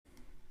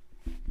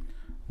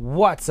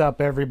What's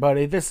up,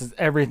 everybody? This is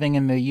Everything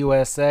in the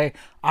USA.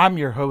 I'm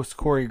your host,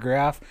 Corey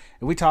Graff,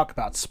 and we talk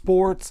about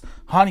sports,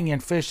 hunting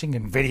and fishing,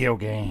 and video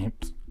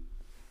games.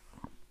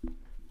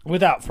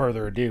 Without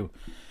further ado,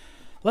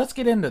 let's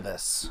get into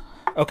this.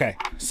 Okay,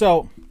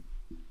 so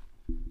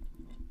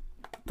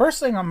first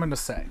thing I'm going to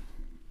say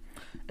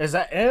is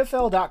that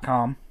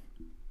NFL.com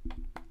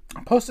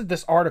posted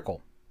this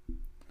article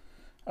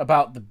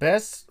about the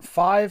best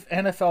 5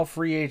 NFL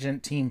free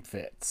agent team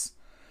fits.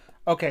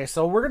 Okay,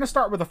 so we're going to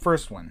start with the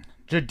first one.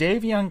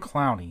 Jadeveon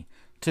Clowney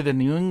to the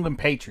New England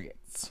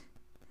Patriots.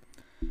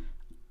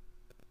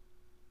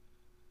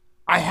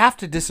 I have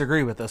to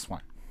disagree with this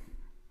one.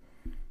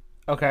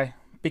 Okay,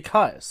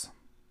 because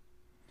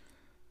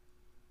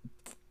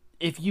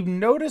if you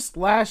noticed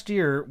last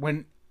year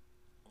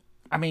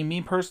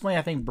me personally,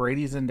 I think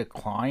Brady's in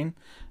decline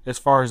as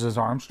far as his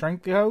arm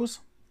strength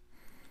goes.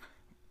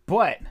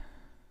 But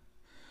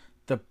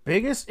the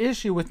biggest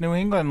issue with New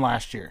England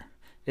last year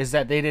is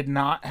that they did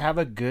not have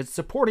a good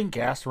supporting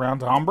cast around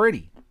Tom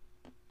Brady.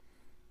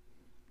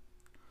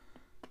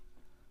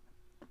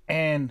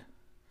 And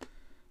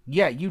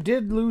yeah, you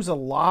did lose a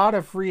lot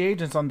of free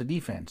agents on the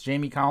defense.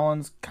 Jamie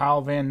Collins,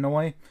 Kyle Van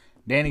Noy,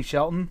 Danny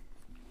Shelton.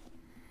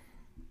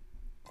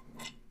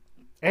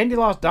 And you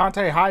lost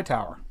Dante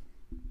Hightower.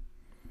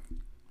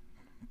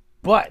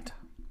 But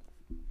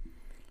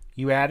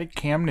you added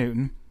Cam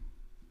Newton.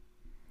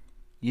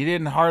 You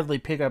didn't hardly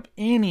pick up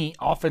any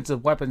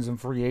offensive weapons in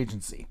free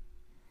agency.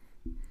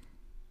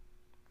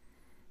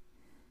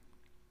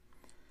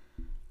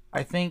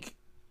 I think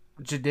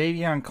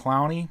Jadeveon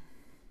Clowney,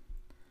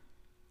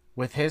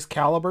 with his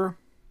caliber,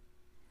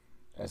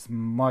 as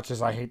much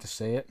as I hate to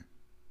say it,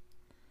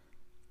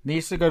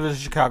 needs to go to the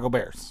Chicago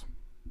Bears.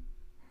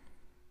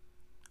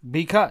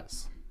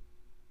 Because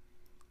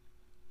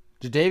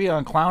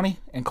Jadeveon Clowney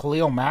and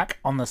Khalil Mack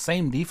on the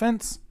same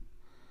defense,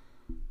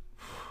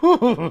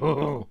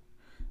 that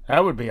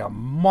would be a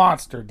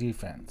monster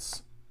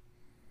defense.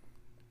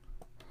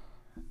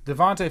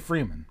 Devontae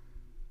Freeman,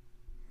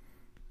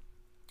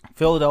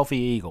 Philadelphia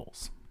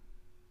Eagles.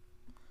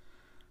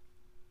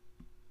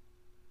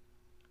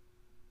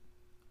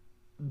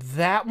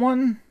 That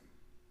one,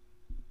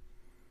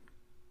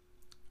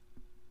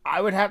 I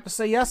would have to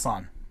say yes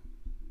on.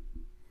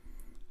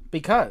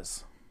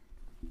 Because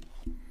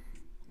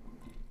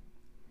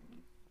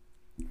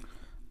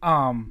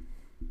Doug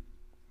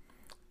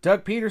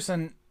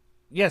Peterson,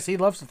 yes, he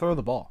loves to throw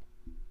the ball.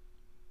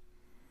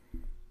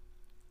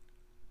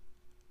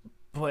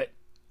 But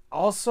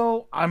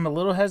also, I'm a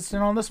little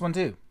hesitant on this one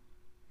too.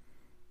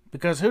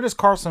 Because who does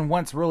Carson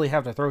Wentz really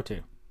have to throw to?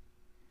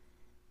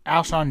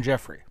 Alshon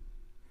Jeffrey.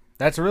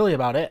 That's really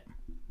about it.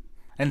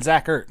 And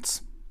Zach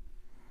Ertz.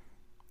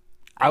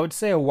 I would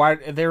say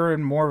they're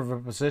in more of a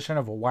position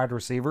of a wide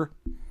receiver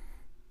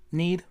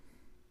need.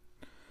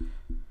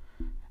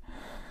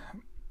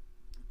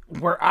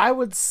 Where I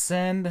would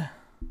send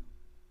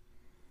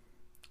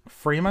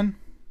Freeman,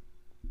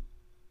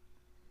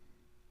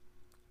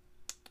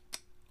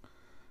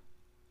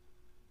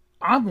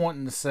 I'm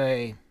wanting to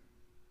say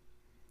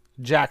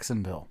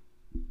Jacksonville.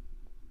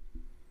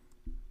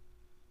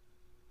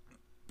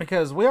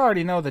 Because we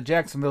already know the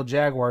Jacksonville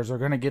Jaguars are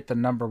going to get the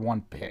number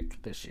 1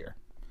 pick this year.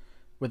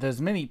 With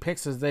as many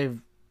picks as they've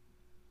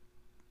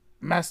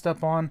messed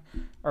up on,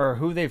 or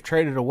who they've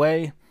traded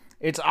away,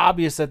 it's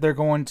obvious that they're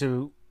going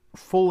to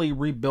fully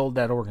rebuild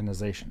that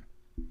organization.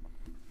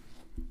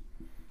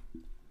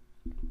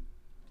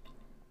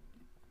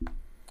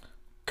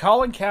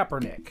 Colin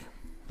Kaepernick.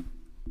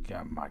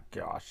 Oh my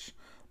gosh.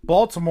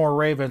 Baltimore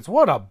Ravens.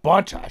 What a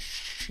bunch of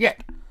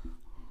shit.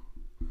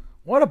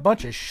 What a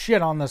bunch of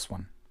shit on this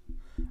one.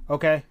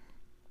 Okay.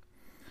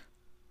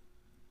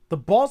 The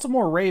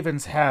Baltimore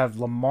Ravens have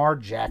Lamar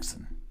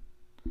Jackson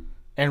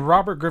and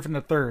Robert Griffin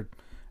III,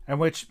 in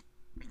which,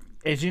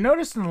 as you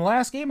noticed in the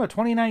last game of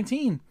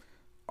 2019,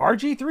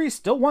 RG3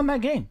 still won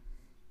that game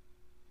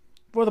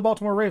for the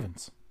Baltimore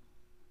Ravens.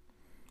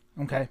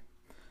 Okay.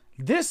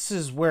 This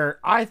is where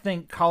I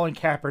think Colin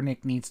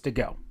Kaepernick needs to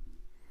go.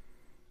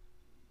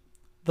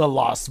 The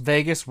Las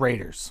Vegas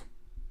Raiders.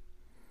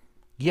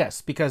 Yes,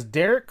 because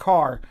Derek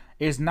Carr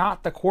is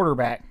not the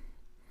quarterback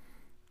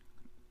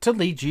to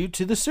lead you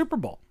to the Super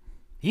Bowl.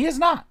 He is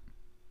not.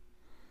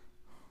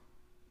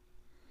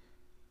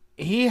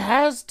 He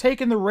has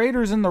taken the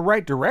Raiders in the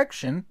right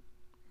direction.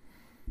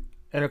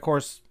 And of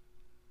course,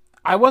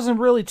 I wasn't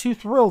really too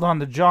thrilled on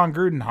the John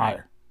Gruden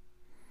hire.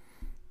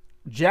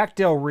 Jack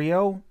Del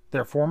Rio,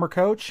 their former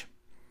coach,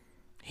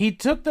 he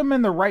took them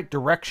in the right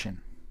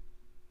direction.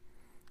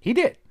 He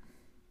did.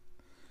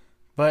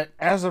 But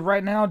as of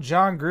right now,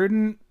 John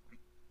Gruden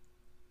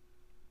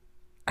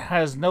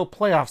has no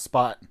playoff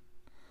spot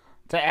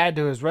to add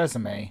to his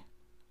resume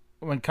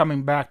when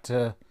coming back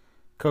to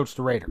coach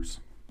the Raiders.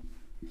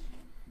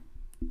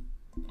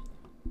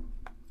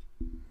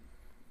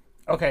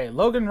 Okay,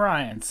 Logan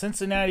Ryan,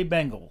 Cincinnati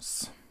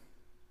Bengals.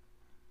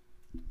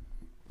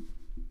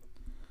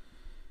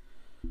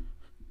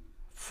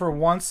 For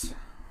once,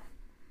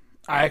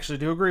 I actually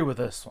do agree with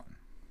this one.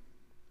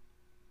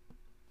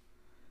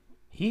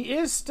 he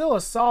is still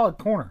a solid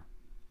corner.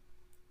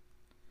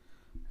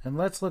 And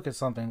let's look at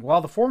something.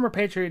 While the former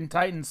Patriot and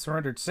Titans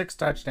surrendered 6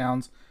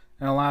 touchdowns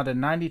and allowed a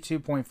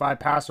 92.5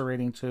 passer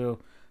rating to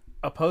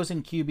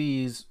opposing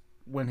QBs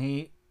when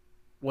he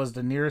was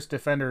the nearest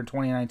defender in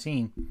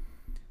 2019,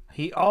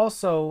 he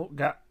also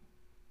got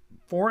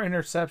 4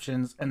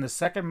 interceptions and the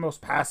second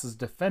most passes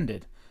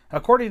defended,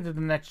 according to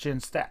the Next Gen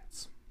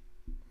stats.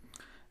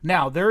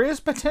 Now, there is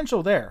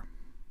potential there,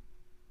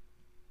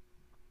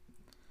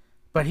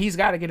 but he's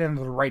got to get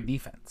into the right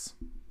defense.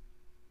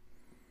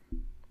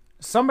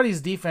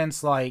 Somebody's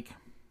defense like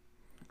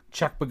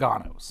Chuck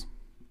Pagano's.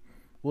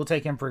 We'll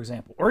take him for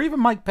example. Or even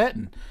Mike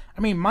Pettin.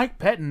 I mean, Mike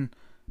Pettin,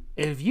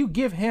 if you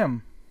give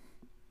him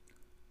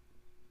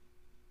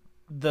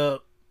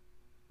the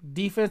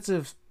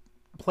defensive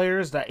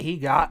players that he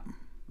got,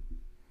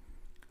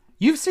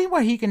 you've seen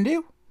what he can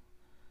do.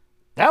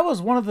 That was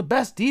one of the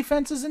best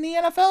defenses in the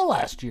NFL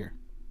last year.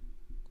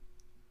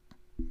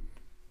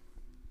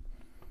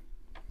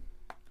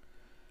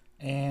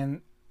 And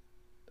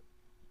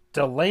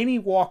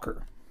Delanie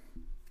Walker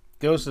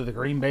goes to the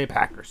Green Bay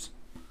Packers.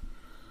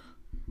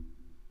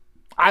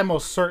 I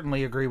most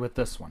certainly agree with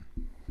this one.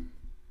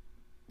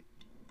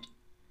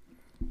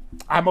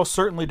 I most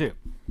certainly do.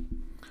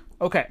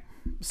 Okay,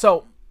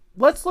 so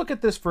let's look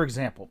at this for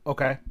example,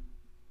 okay?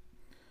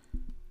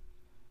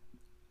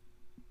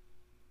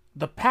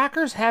 The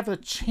Packers have a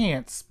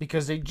chance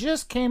because they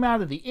just came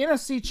out of the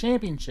NFC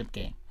Championship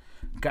game.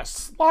 Got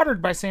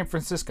slaughtered by San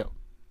Francisco.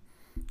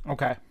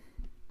 Okay.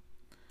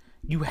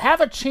 You have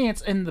a chance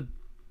in the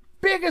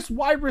biggest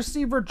wide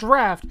receiver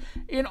draft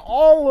in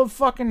all of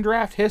fucking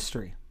draft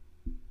history.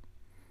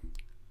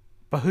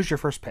 But who's your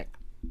first pick?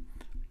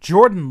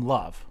 Jordan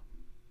Love.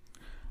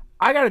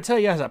 I gotta tell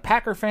you, as a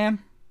Packer fan,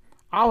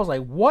 I was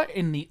like, what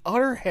in the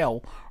utter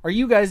hell are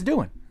you guys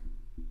doing?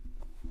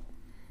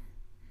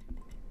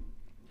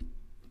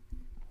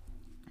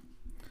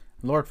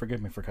 Lord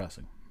forgive me for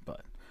cussing,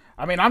 but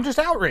I mean, I'm just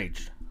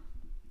outraged.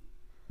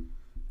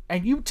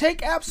 And you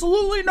take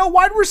absolutely no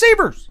wide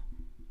receivers.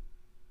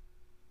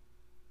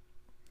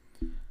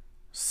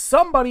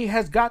 Somebody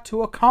has got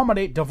to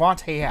accommodate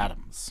Davante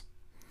Adams.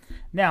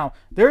 Now,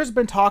 there's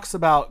been talks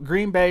about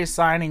Green Bay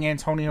signing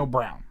Antonio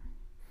Brown.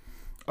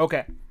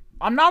 Okay,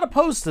 I'm not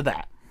opposed to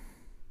that.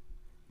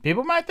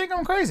 People might think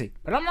I'm crazy,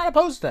 but I'm not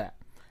opposed to that.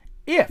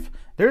 If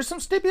there's some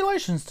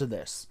stipulations to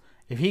this,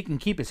 if he can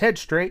keep his head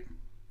straight,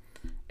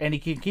 and he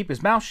can keep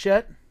his mouth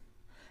shut,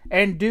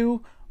 and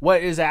do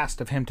what is asked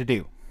of him to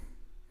do.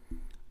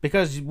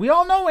 Because we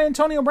all know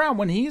Antonio Brown,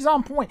 when he's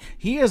on point,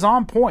 he is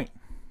on point.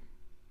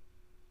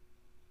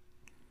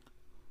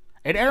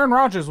 And Aaron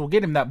Rodgers will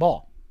get him that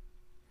ball.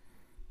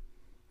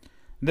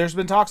 There's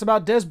been talks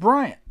about Dez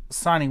Bryant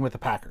signing with the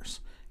Packers.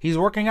 He's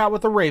working out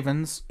with the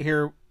Ravens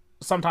here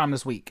sometime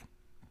this week.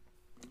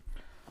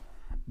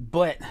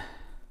 But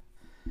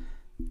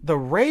the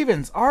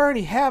Ravens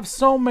already have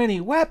so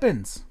many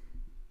weapons.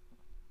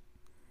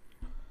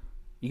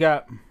 You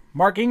got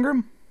Mark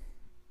Ingram.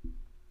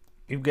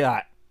 You've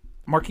got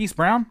Marquise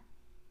Brown.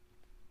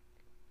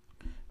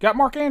 Got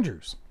Mark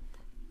Andrews.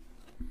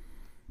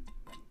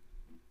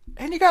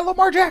 And you got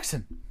Lamar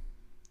Jackson.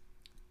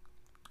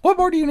 What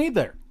more do you need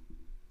there?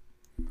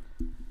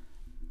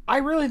 I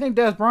really think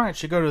Dez Bryant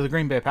should go to the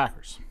Green Bay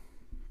Packers.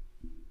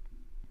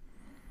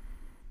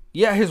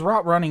 Yeah, his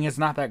route running is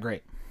not that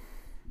great.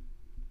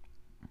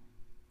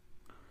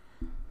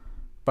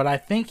 But I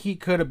think he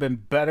could have been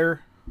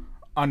better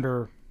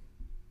under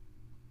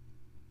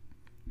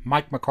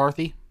Mike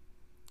McCarthy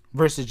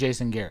versus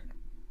Jason Garrett.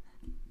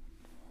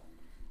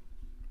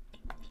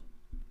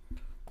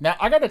 Now,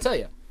 I got to tell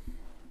you,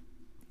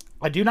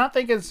 I do not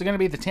think it's going to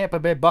be the Tampa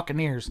Bay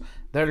Buccaneers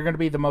that are going to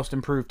be the most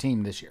improved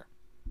team this year.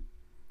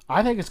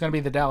 I think it's going to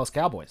be the Dallas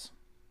Cowboys.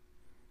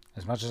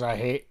 As much as I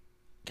hate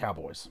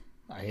Cowboys.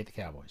 I hate the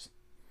Cowboys.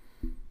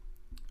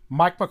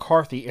 Mike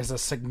McCarthy is a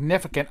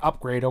significant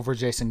upgrade over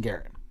Jason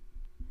Garrett.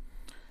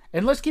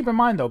 And let's keep in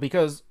mind, though,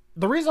 because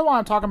the reason why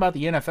I'm talking about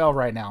the NFL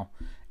right now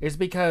is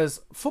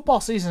because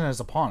football season is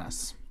upon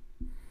us.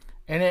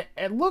 And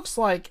it looks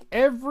like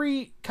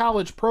every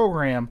college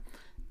program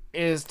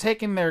is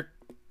taking their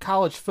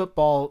college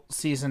football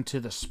season to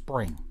the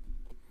spring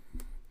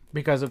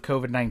because of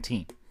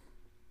COVID-19.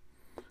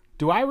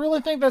 Do I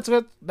really think that's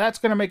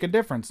going to make a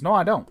difference? No,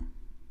 I don't.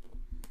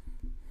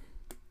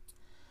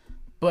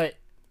 But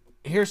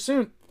here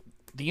soon,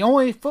 the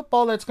only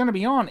football that's going to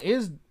be on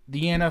is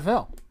the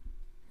NFL.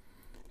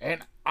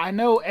 And I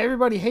know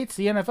everybody hates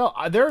the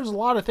NFL. There's a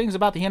lot of things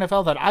about the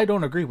NFL that I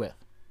don't agree with.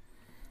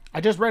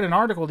 I just read an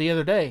article the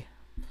other day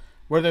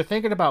where they're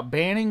thinking about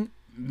banning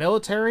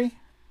military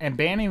and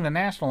banning the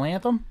national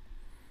anthem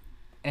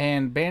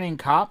and banning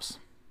cops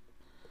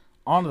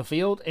on the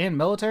field and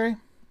military.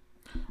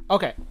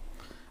 Okay,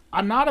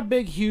 I'm not a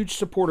big, huge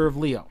supporter of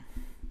Leo,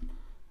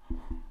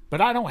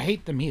 but I don't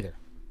hate them either.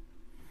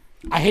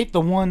 I hate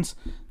the ones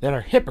that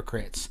are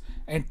hypocrites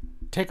and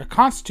take a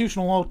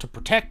constitutional oath to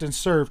protect and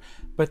serve,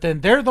 but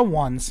then they're the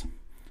ones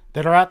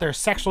that are out there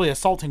sexually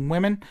assaulting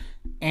women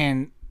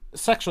and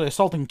sexually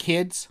assaulting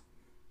kids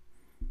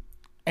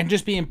and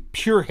just being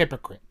pure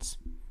hypocrites.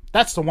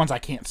 That's the ones I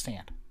can't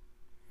stand.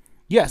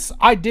 Yes,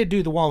 I did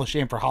do the Wall of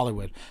Shame for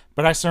Hollywood,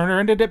 but I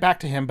surrendered it back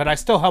to him, but I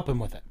still help him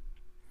with it.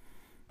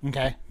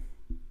 Okay?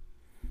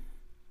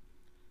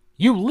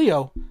 You,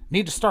 Leo,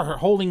 need to start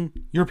holding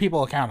your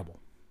people accountable.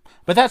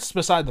 But that's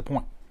beside the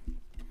point.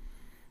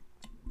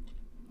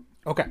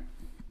 Okay.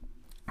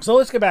 So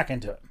let's get back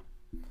into it.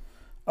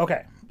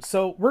 Okay.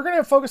 So we're going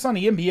to focus on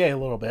the NBA a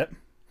little bit.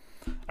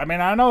 I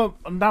mean, I know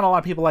not a lot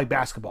of people like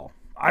basketball.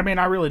 I mean,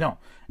 I really don't.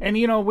 And,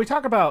 you know, we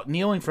talk about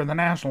kneeling for the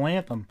national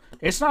anthem.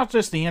 It's not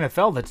just the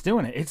NFL that's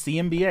doing it. It's the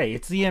NBA.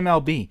 It's the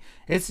MLB.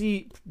 It's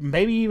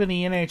maybe even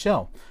the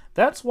NHL.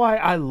 That's why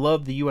I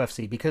love the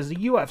UFC, because the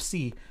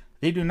UFC,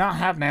 they do not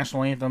have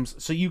national anthems,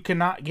 so you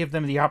cannot give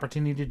them the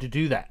opportunity to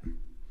do that.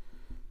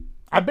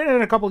 I've been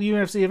in a couple of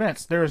UFC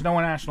events. There is no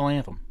national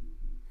anthem.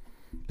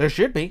 There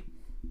should be.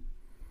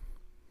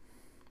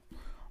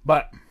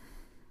 But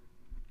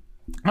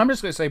I'm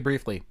just going to say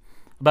briefly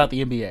about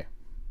the NBA.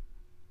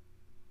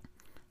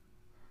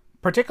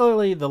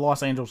 Particularly the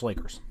Los Angeles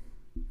Lakers.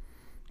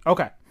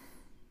 Okay.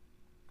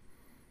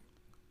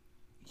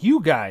 You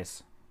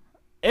guys,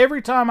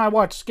 every time I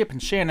watch Skip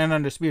and Shannon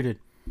Undisputed,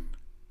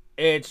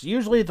 it's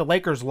usually the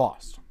Lakers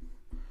lost.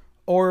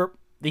 Or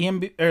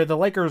the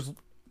Lakers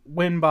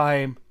win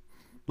by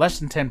less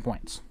than 10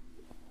 points.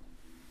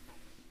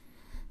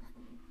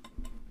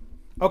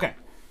 Okay.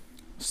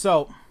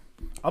 So,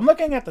 I'm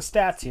looking at the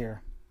stats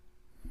here.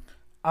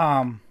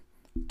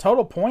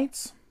 Total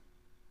points.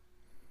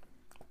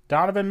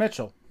 Donovan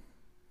Mitchell.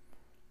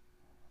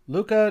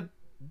 Luka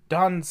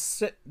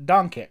Doncic,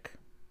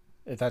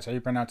 if that's how you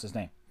pronounce his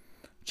name.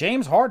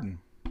 James Harden.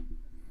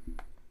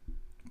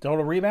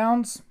 Total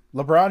rebounds.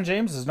 LeBron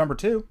James is number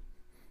 2.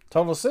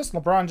 Total assists.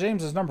 LeBron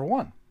James is number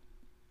 1.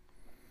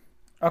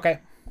 Okay.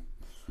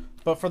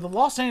 But for the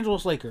Los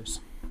Angeles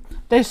Lakers,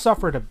 they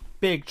suffered a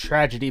big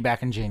tragedy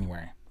back in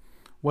January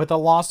with the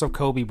loss of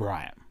Kobe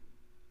Bryant.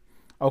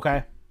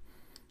 Okay?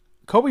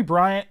 Kobe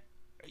Bryant,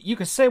 you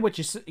can say what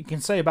you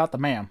can say about the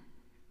man,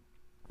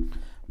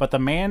 but the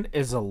man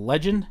is a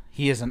legend.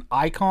 He is an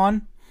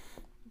icon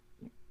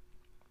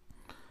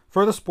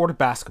for the sport of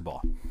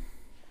basketball.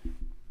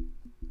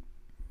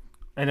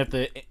 And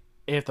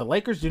if the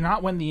Lakers do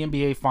not win the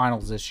NBA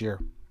Finals this year,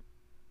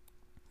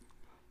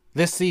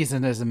 this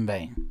season is in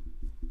vain.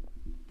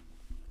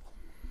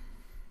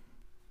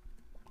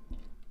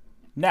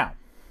 Now,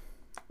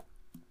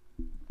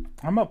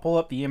 I'm going to pull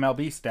up the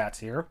MLB stats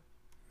here.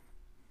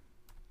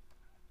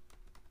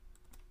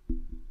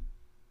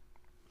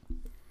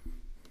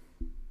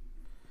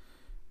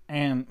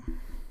 And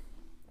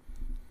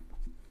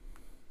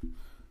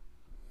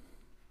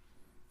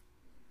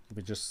give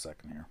me just a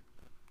second here.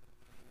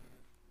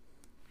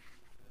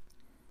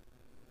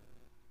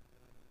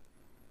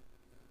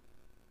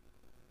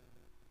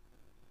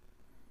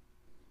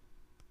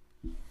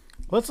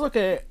 Let's look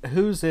at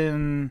who's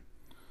in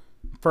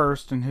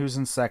first and who's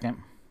in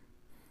second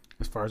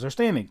as far as their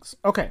standings.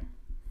 Okay.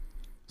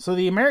 So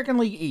the American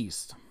League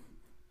East,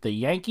 the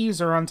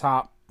Yankees are on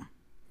top,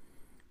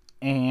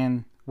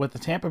 and with the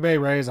Tampa Bay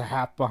Rays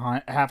half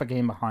a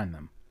game behind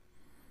them.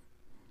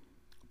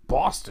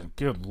 Boston,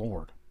 good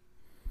lord.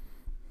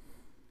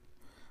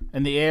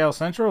 In the AL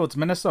Central, it's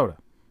Minnesota.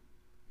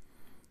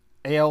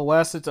 AL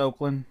West, it's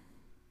Oakland.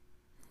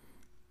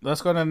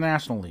 Let's go to the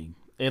National League.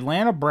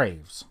 Atlanta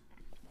Braves.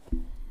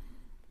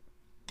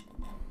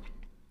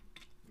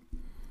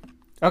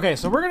 Okay,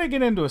 so we're going to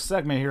get into a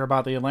segment here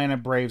about the Atlanta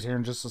Braves here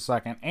in just a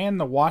second, and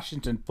the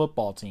Washington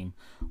football team.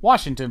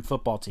 Washington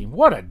football team,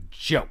 what a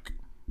joke.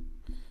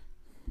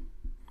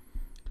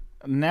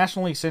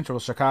 National League Central,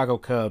 Chicago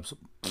Cubs.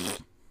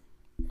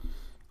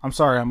 I'm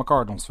sorry, I'm a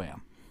Cardinals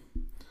fan.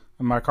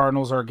 And my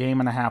Cardinals are a game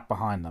and a half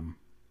behind them.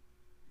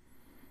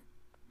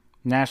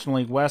 National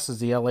League West is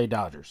the LA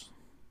Dodgers.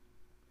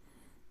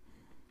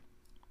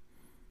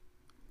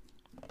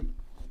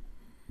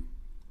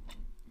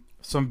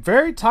 Some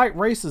very tight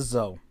races,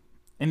 though,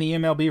 in the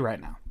MLB right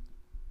now.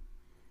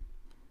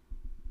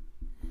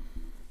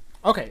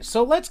 Okay,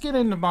 so let's get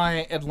into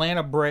my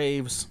Atlanta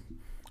Braves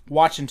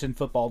Washington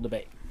football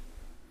debate.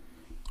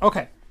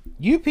 Okay,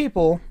 you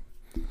people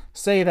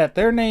say that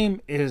their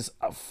name is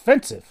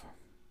offensive.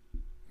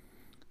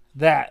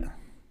 That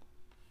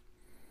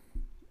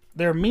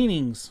their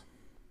meanings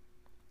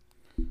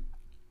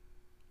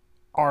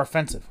are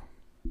offensive.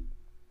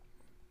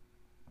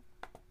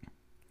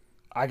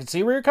 I can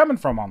see where you're coming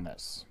from on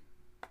this.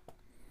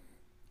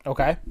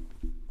 Okay.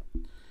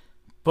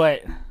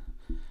 But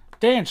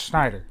Dan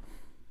Schneider,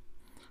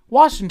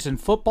 Washington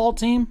football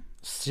team?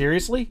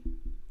 Seriously?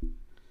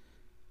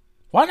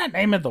 Why not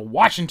name it the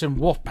Washington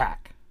Wolfpack?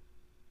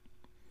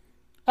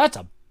 That's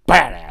a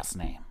badass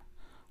name.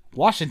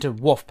 Washington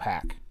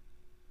Wolfpack.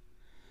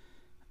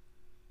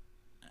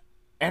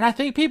 And I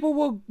think people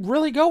will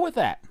really go with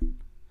that.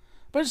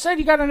 But instead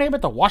you gotta name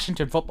it the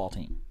Washington football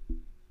team.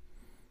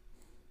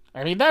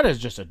 I mean, that is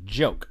just a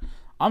joke.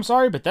 I'm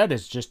sorry, but that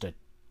is just a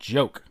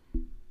joke.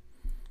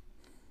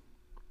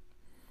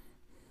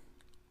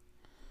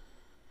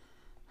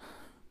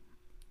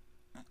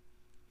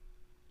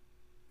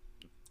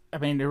 I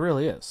mean, it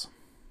really is.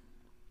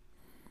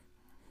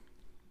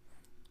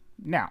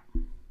 Now,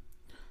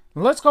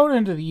 let's go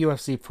into the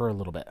UFC for a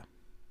little bit.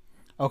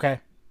 Okay?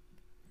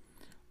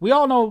 We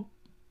all know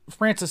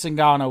Francis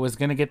Ngannou is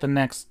going to get the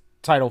next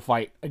title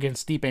fight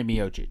against Stipe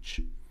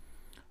Miocic.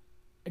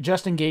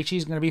 Justin Gaethje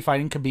is going to be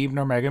fighting Khabib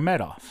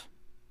Nurmagomedov.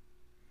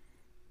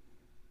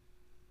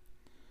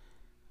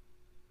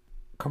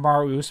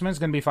 Kamaru Usman is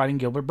going to be fighting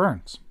Gilbert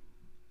Burns.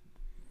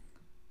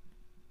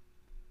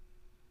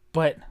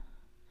 But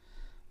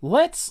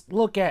let's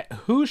look at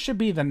who should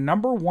be the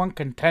number one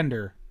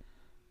contender.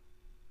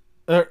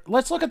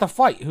 Let's look at the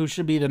fight who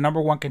should be the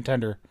number one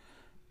contender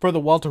for the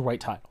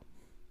welterweight title.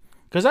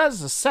 Because that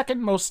is the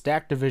second most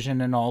stacked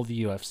division in all of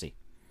the UFC.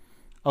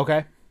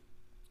 Okay?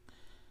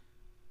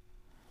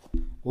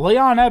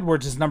 Leon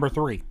Edwards is number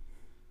 3.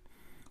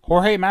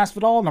 Jorge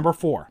Masvidal, number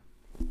 4.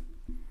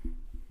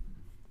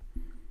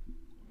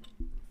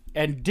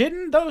 And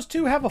didn't those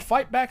two have a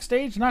fight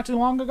backstage not too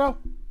long ago?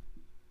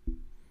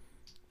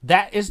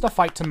 That is the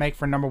fight to make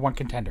for number one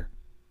contender.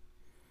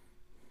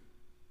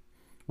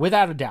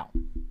 Without a doubt.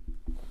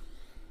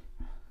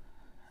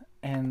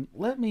 And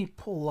let me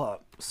pull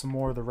up some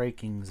more of the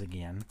rankings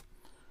again.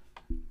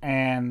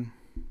 And,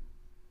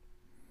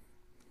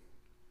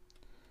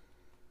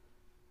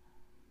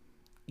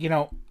 you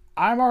know,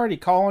 I'm already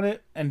calling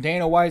it, and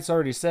Dana White's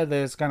already said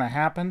that it's going to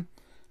happen,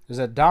 is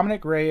that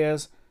Dominic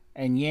Reyes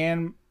and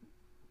Jan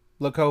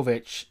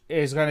Blachowicz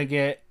is going to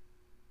get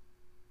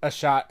a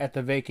shot at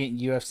the vacant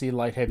UFC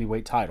light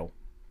heavyweight title.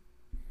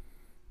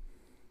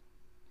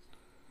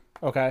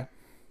 Okay.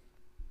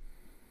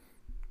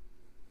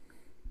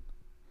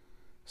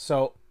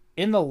 So,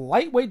 in the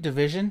lightweight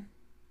division,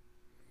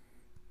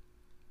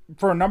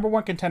 for a number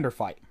one contender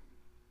fight,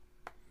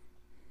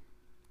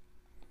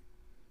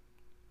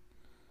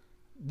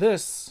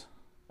 this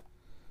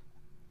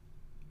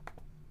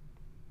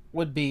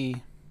would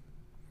be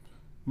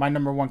my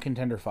number one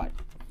contender fight.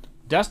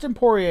 Dustin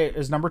Poirier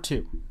is number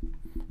 2.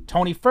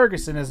 Tony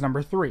Ferguson is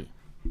number 3.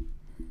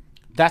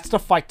 That's the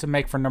fight to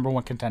make for number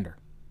one contender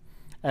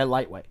at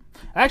lightweight.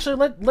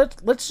 Actually,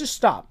 let's just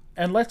stop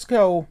and let's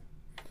go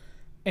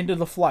into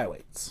the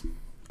flyweights.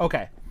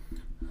 Okay.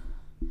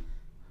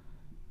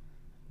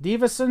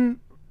 Deiveson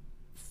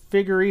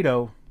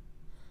Figueiredo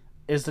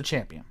is the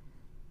champion.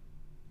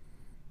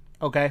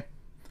 Okay.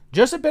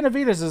 Joseph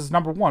Benavidez is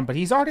number 1, but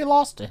he's already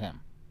lost to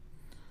him.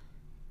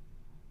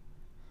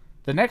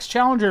 The next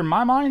challenger in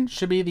my mind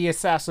should be the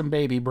assassin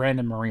baby,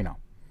 Brandon Moreno.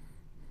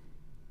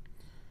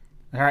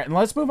 Alright, and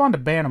let's move on to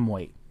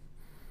bantamweight.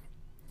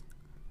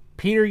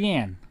 Peter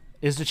Yan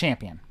is the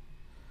champion.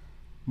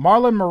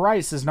 Marlon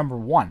Moraes is number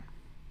 1.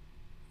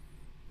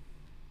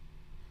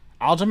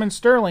 Aljamain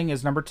Sterling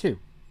is number 2.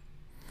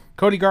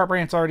 Cody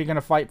Garbrandt's already going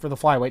to fight for the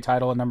flyweight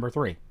title at number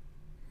 3.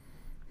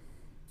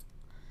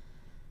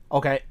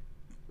 Okay,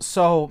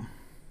 so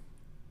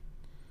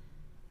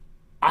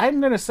I'm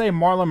going to say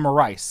Marlon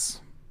Moraes.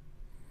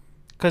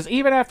 Because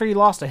even after he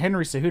lost to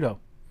Henry Cejudo,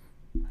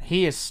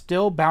 he is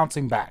still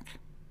bouncing back.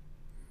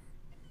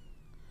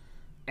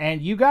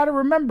 And you got to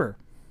remember,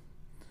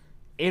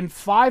 in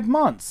 5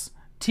 months,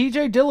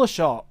 TJ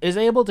Dillashaw is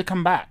able to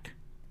come back.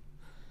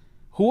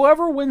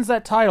 Whoever wins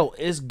that title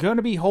is going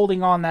to be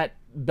holding on that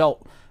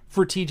belt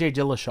for TJ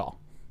Dillashaw.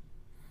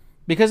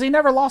 Because he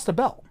never lost a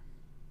belt.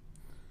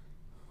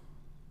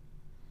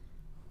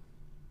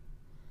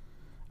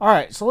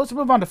 Alright, so let's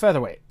move on to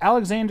featherweight.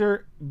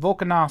 Alexander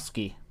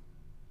Volkanovski.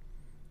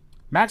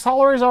 Max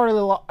Holloway's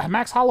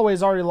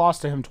already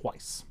lost to him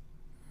twice.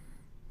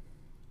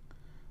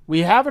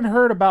 We haven't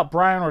heard about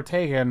Brian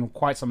Ortega in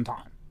quite some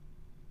time.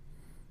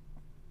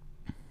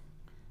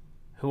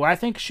 Who I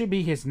think should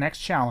be his next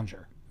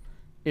challenger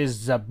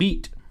is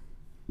Zabit.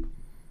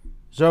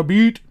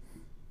 Zabit.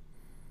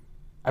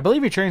 I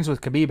believe he trains with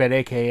Khabib at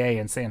AKA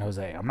in San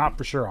Jose. I'm not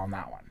for sure on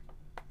that one.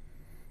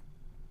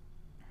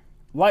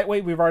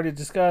 Lightweight we've already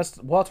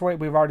discussed. Welterweight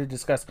we've already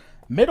discussed.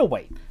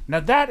 Middleweight.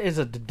 Now that is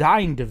a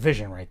dying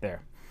division right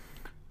there.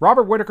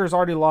 Robert Whittaker's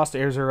already lost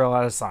to Israel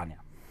Adesanya.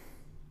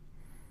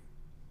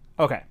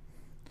 Okay.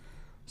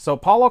 So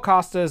Paulo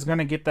Costa is going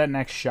to get that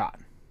next shot.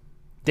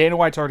 Dana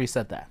White's already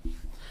said that.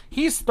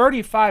 He's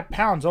 35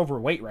 pounds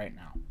overweight right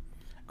now.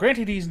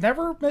 Granted, he's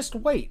never missed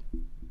weight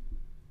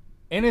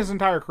in his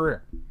entire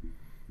career.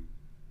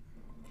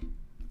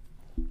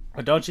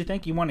 But don't you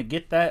think you want to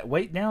get that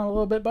weight down a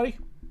little bit, buddy?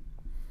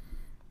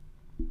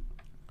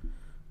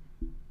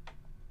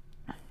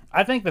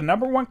 I think the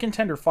number one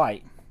contender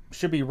fight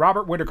should be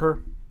Robert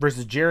Whittaker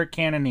versus Jared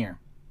Cannonier.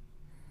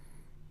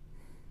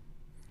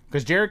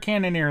 Because Jared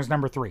Cannonier is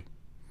number 3.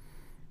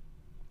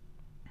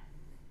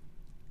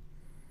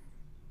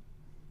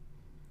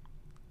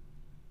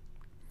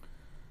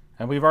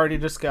 And we've already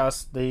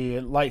discussed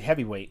the light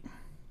heavyweight.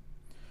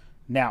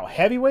 Now,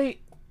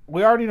 heavyweight,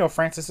 we already know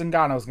Francis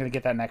Ngannou is going to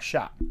get that next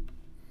shot.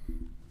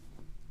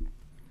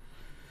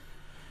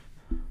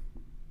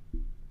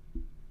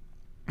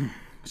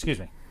 Excuse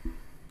me.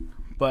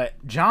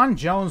 But John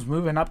Jones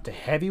moving up to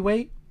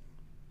heavyweight.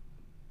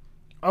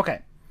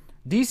 Okay.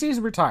 DC's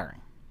retiring.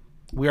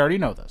 We already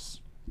know this.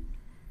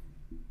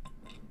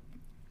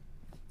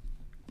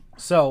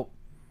 So,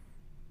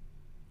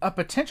 a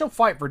potential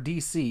fight for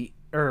DC,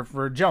 or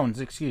for Jones,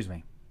 excuse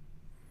me.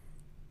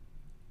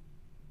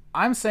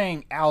 I'm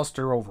saying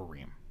Alistair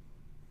Overeem,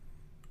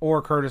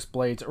 or Curtis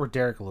Blades, or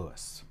Derek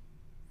Lewis.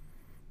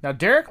 Now,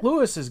 Derek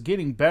Lewis is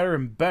getting better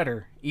and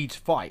better each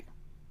fight.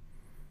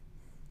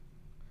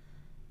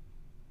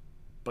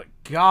 But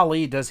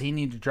golly, does he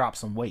need to drop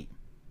some weight.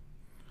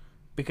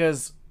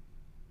 Because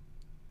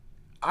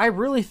I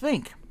really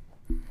think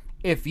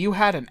if you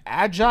had an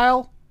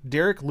agile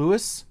Derek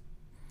Lewis,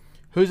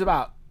 who's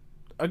about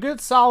a good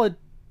solid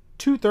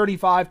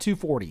 235,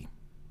 240,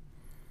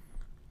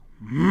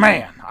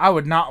 man, I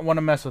would not want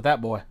to mess with that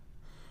boy.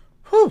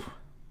 Whew.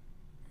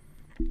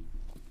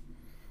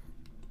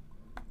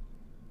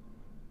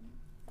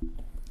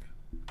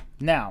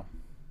 Now,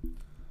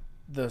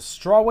 the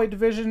strawweight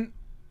division,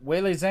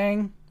 Weili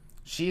Zhang,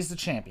 she's the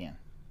champion.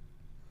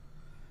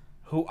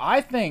 Who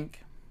I think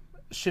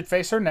should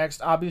face her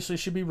next, obviously,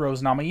 should be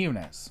Rose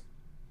Namajunas.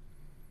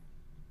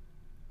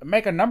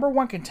 Make a number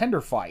one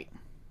contender fight.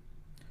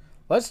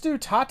 Let's do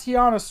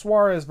Tatiana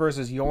Suarez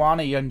versus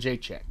Joanna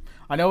Jędrzejczyk.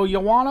 I know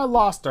Joanna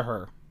lost to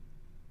her.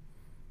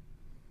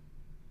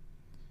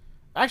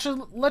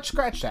 Actually, let's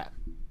scratch that.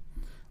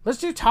 Let's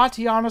do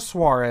Tatiana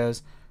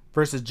Suarez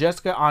versus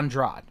Jessica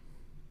Andrade.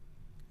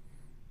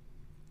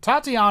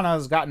 Tatiana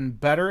has gotten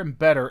better and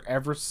better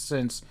ever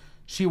since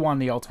she won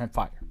the Ultimate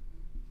Fighter.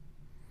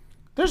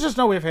 There's just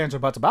no ifs, ands, or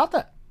buts about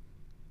that.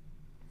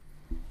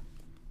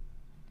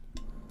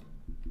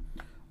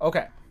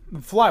 Okay.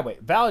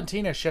 Flyweight.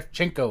 Valentina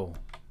Shevchenko.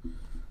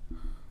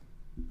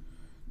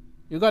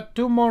 You got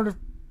two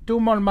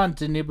more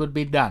months and it will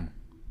be done.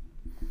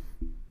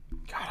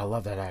 God, I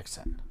love that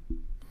accent.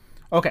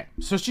 Okay,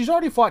 so she's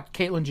already fought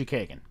Caitlin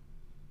Buchanan.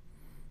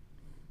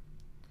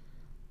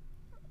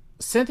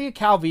 Cynthia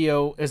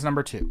Calvillo is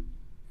number 2.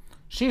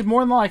 She's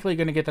more than likely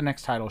going to get the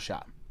next title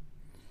shot.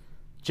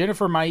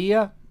 Jennifer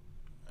Maia,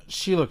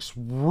 she looks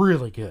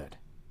really good.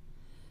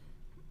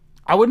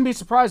 I wouldn't be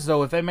surprised,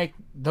 though, if they make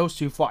those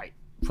two fight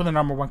for the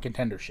number one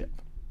contendership.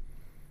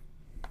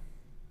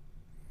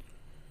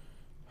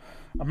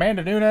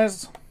 Amanda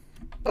Nunes.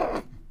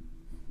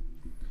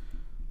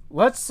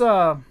 Let's,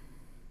 for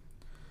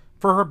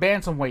her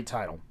bantamweight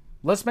title,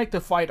 let's make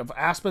the fight of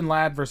Aspen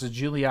Ladd versus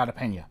Juliana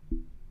Pena.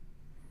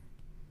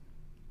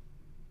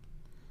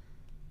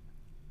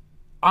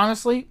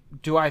 Honestly,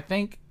 do I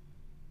think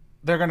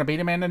they're going to beat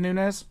Amanda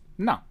Nunes?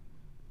 No.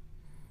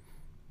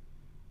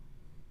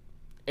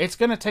 It's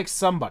going to take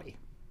somebody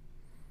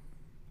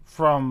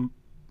from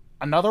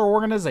another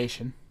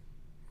organization,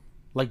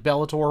 like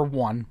Bellator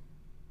 1,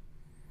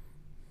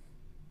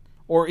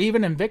 or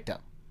even Invicta,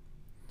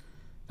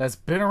 that's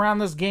been around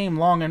this game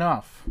long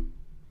enough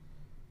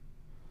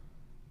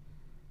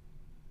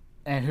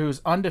and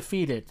who's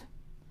undefeated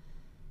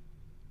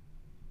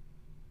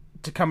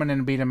to come in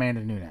and beat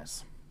Amanda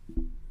Nunes.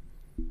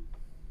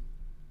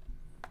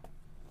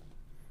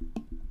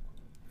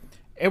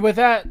 And with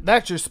that,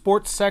 that's your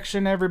sports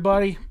section,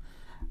 everybody.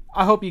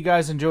 I hope you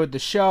guys enjoyed the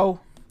show.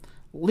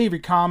 Leave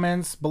your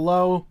comments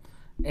below.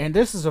 And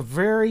this is a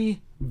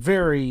very,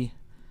 very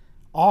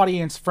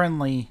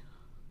audience-friendly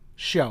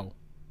show.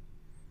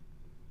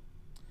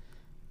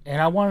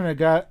 And I want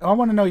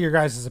to know your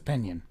guys'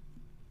 opinion.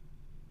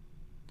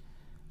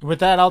 With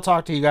that, I'll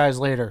talk to you guys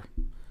later.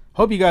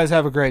 Hope you guys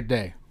have a great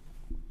day.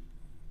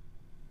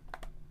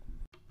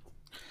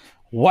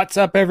 What's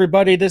up,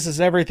 everybody? This is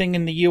Everything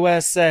in the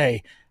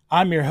USA.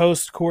 I'm your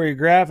host, Corey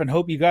Graff, and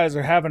hope you guys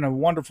are having a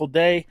wonderful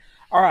day.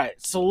 All right,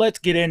 so let's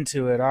get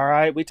into it, all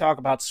right? We talk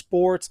about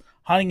sports,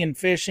 hunting and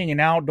fishing, and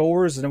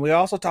outdoors, and we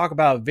also talk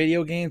about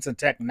video games and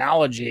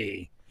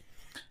technology.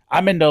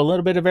 I'm into a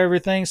little bit of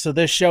everything, so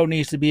this show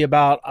needs to be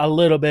about a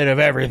little bit of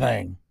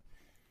everything.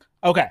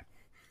 Okay,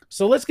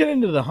 so let's get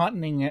into the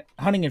hunting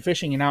and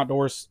fishing and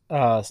outdoors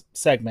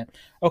segment.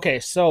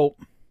 Okay, so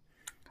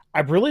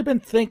I've really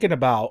been thinking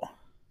about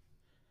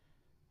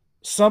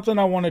something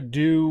I want to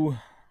do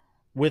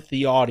with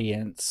the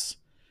audience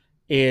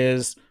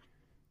is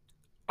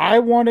I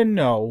want to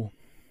know,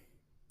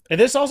 and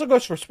this also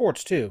goes for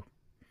sports too,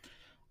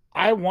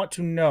 I want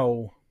to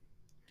know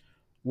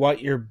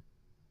what your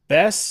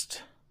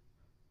best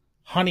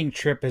hunting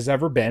trip has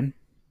ever been,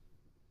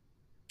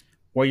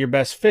 what your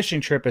best fishing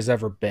trip has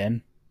ever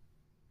been,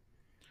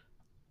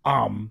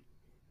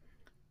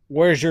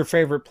 where's your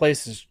favorite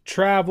places to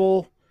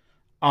travel,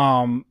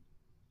 and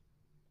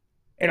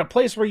a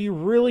place where you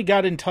really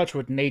got in touch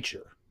with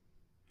nature.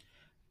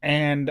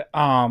 And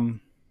I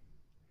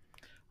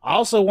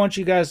also want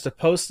you guys to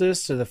post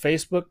this to the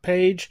Facebook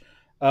page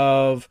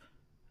of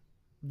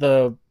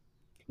the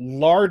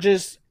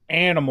largest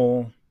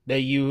animal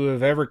that you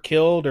have ever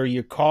killed or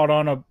you caught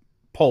on a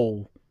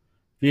pole.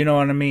 You know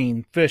what I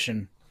mean?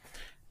 Fishing.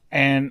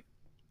 And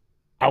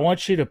I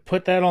want you to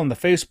put that on the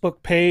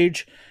Facebook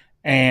page,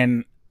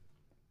 and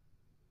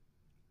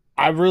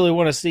I really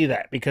want to see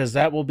that because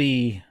that will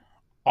be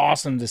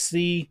awesome to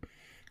see.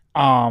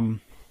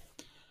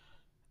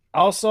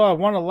 Also, I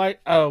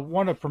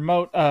want to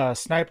promote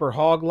Sniper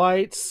Hog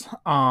Lights.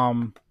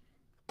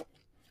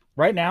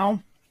 Right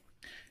now,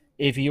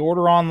 If you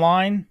order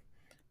online,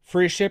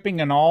 free shipping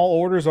and all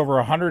orders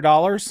over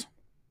 $100.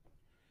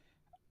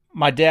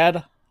 My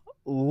dad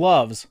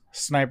loves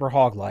Sniper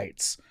Hog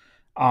Lights.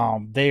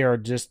 They are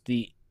just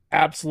the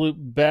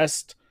absolute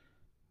best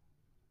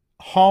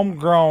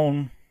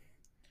homegrown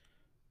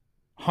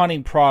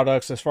hunting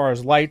products as far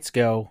as lights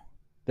go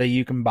that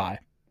you can buy.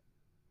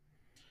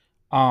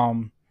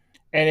 And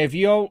if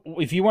you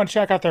want to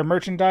check out their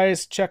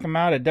merchandise, check them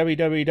out at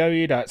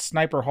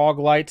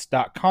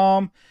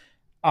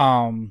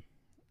www.sniperhoglights.com.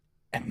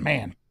 And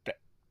man,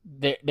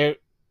 their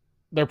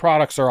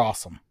products are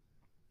awesome.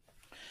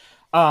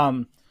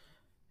 I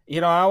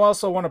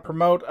also want to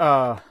promote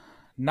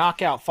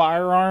Knockout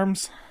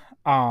Firearms.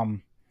 Ralph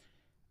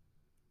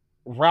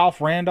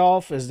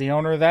Randolph is the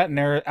owner of that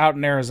out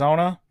in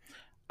Arizona.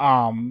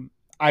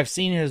 I've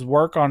seen his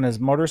work on his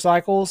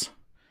motorcycles,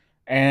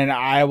 and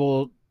I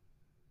will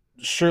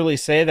surely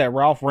say that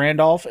Ralph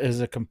Randolph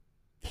is a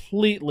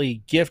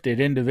completely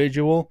gifted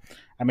individual.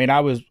 I mean,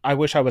 I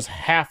wish I was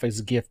half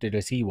as gifted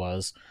as he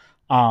was.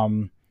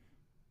 But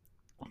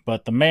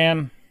the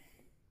man,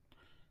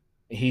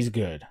 he's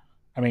good.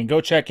 I mean,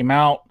 go check him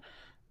out.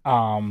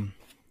 And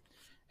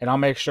I'll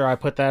make sure I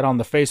put that on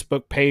the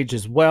Facebook page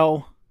as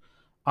well.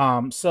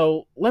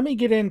 So let me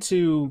get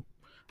into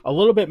a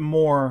little bit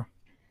more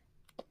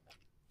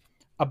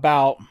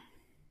about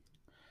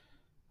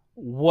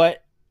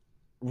what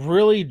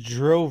really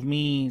drove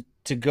me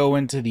to go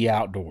into the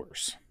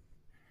outdoors.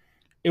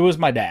 It was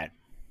my dad.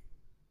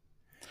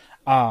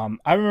 I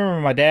remember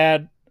my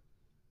dad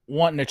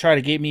wanting to try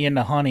to get me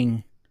into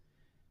hunting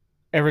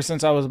ever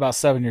since I was about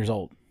 7 years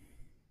old.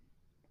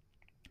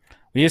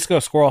 We used to go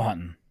squirrel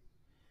hunting.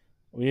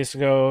 We used to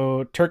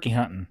go turkey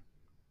hunting.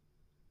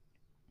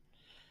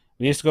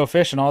 We used to go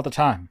fishing all the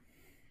time.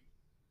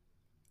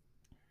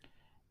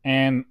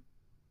 And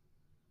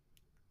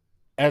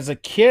as a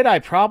kid, I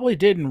probably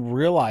didn't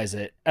realize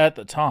it at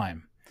the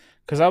time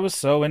because I was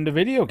so into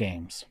video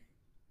games.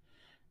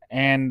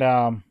 And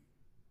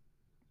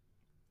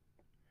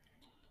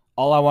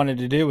all I wanted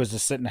to do was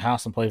just sit in the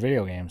house and play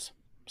video games.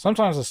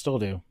 Sometimes I still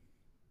do.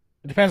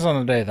 It depends on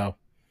the day, though.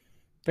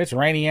 If it's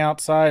rainy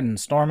outside and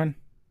storming,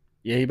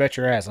 yeah, you bet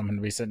your ass I'm going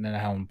to be sitting in the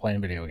house and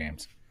playing video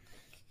games.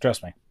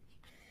 Trust me.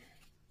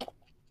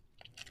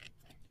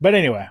 But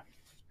anyway,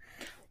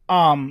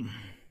 I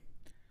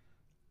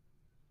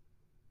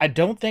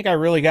don't think I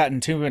really got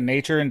into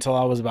nature until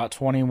I was about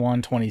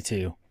 21,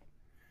 22.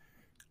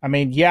 I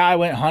mean, yeah, I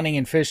went hunting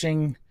and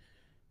fishing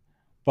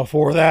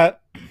before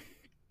that,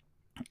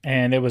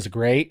 and it was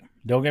great.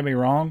 Don't get me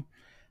wrong.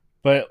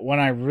 But when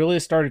I really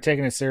started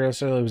taking it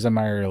seriously, it was in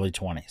my early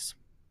 20s.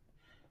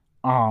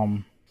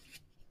 I'll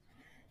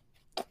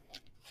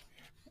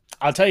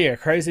tell you a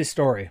crazy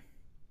story.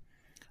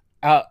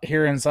 Out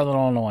here in Southern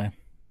Illinois,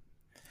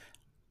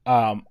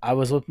 I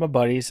was with my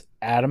buddies,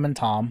 Adam and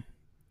Tom,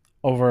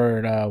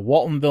 over at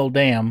Waltonville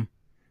Dam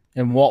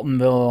in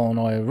Waltonville,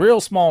 Illinois. A real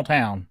small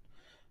town.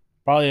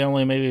 Probably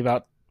only maybe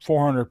about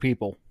 400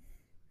 people.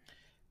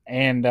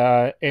 And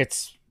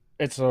it's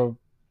a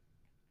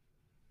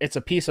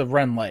piece of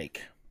Wren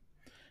Lake.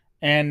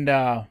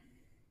 And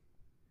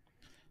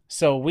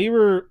so we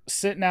were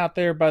sitting out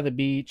there by the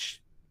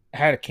beach,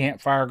 had a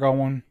campfire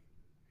going,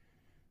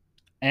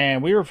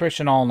 and we were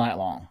fishing all night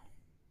long.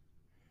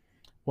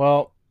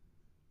 Well,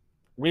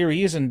 we were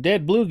using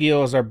dead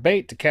bluegill as our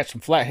bait to catch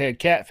some flathead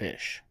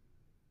catfish.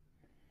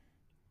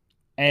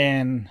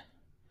 And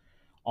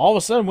all of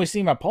a sudden we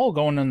see my pole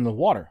going in the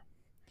water.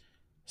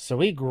 So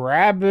we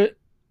grabbed it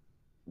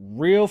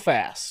real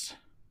fast.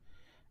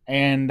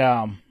 And,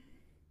 I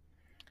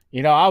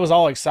was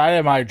all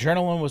excited. My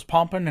adrenaline was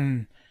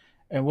pumping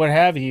and what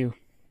have you.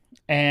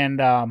 And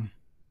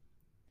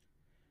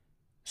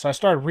so I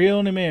started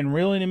reeling him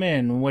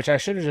in, which I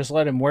should have just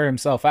let him wear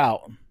himself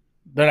out.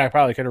 Then I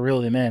probably could have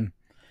reeled him in.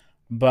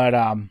 But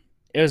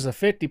it was a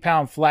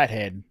 50-pound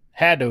flathead.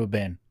 Had to have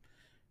been.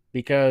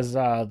 Because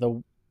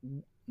the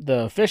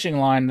fishing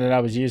line that I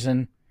was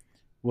using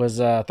was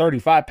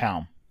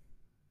 35-pound.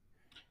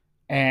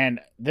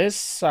 And this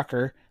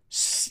sucker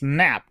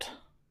snapped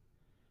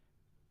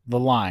the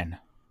line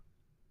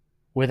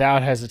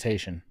without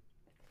hesitation.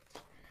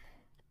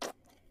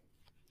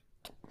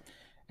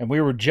 And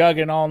we were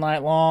jugging all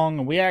night long.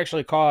 And we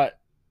actually caught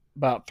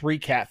about 3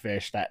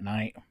 catfish that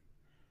night.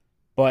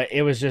 But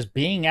it was just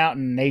being out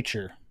in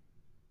nature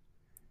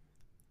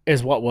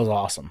is what was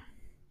awesome.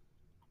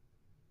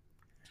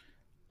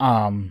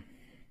 And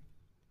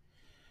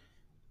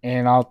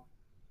I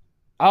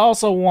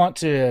also want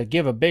to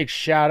give a big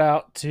shout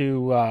out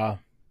to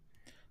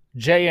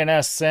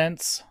J&S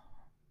Scents,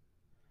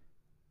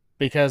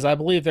 because I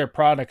believe their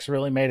products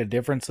really made a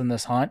difference in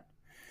this hunt.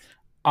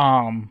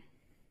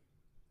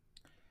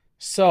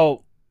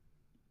 So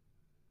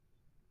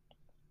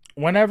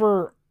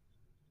whenever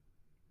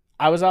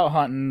I was out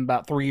hunting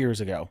about 3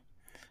 years ago,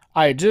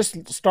 I had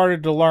just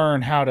started to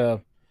learn how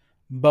to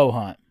bow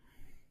hunt.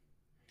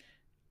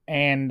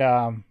 And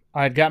I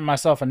had gotten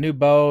myself a new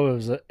bow,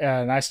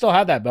 and I still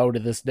have that bow to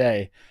this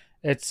day.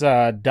 It's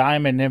a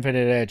Diamond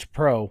Infinite Edge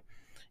Pro.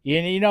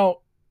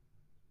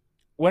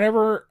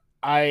 whenever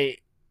I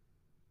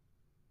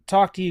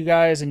talk to you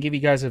guys and give you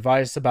guys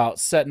advice about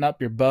setting up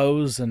your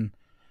bows and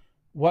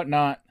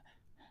whatnot,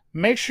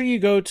 make sure you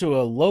go to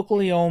a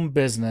locally owned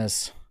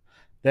business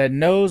that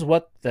knows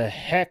what the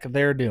heck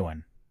they're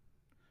doing.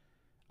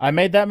 I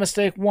made that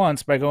mistake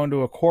once by going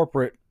to a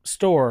corporate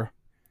store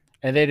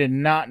and they did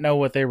not know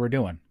what they were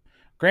doing.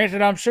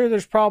 Granted, I'm sure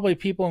there's probably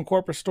people in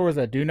corporate stores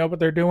that do know what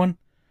they're doing,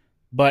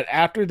 but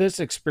after this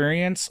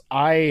experience,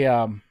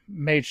 I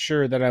made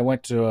sure that I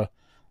went to a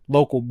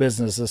local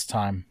business this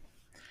time.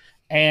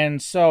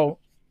 And so,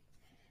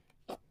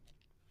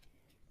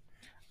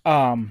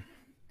 whenever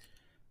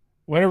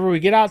we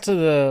get out to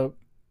the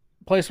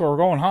place where we're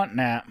going hunting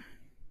at,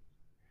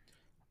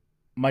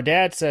 my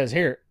dad says,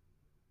 "Here,"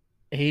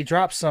 he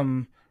drops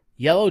some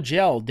yellow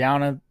gel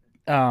down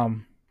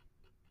on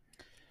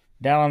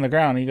the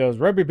ground. He goes,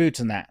 "Rub your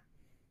boots in that."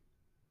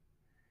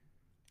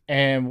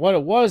 And what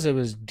it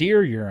was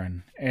deer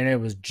urine, and it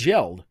was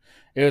gelled.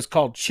 It was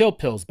called Chill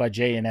Pills by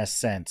J&S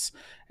Scents.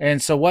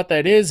 And so what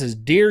that is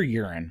deer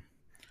urine.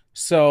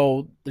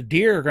 So the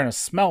deer are going to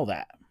smell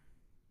that.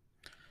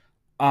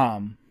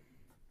 And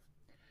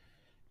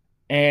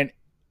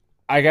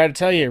I got to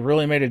tell you, it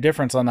really made a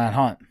difference on that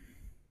hunt.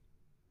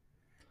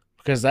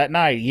 Because that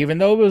night, even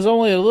though it was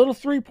only a little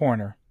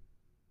 3-pointer,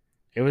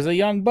 it was a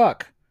young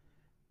buck,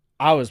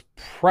 I was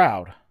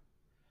proud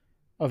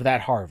of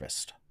that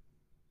harvest.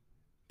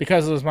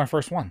 Because it was my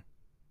first one.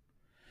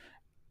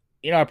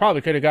 You know, I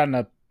probably could have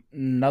gotten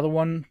another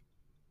one,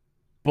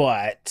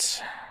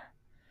 but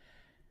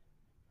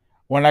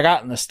when I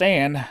got in the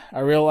stand, I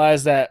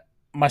realized that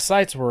my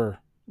sights were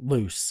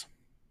loose.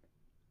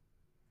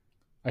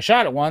 I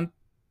shot at one,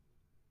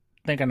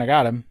 thinking I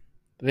got him.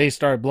 They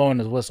started blowing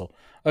his whistle.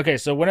 Okay,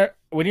 so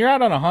when you're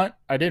out on a hunt,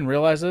 I didn't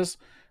realize this.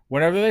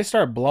 Whenever they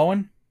start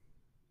blowing,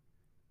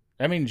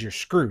 that means you're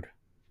screwed.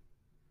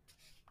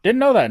 Didn't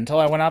know that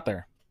until I went out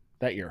there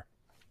that year.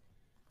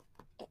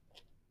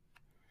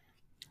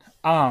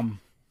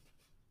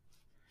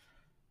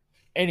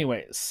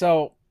 Anyway,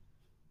 so,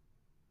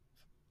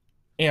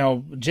 you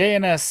know,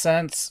 J&S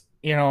Scents,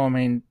 you know, I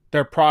mean,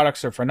 their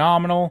products are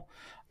phenomenal.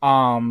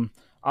 I'm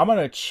going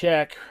to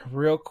check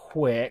real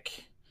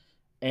quick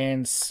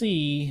and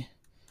see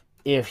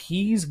if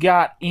he's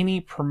got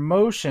any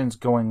promotions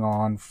going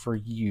on for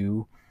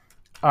you,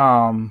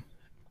 guys,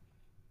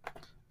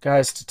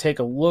 to take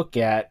a look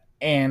at.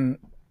 And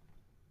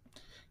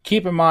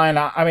keep in mind,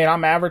 I mean,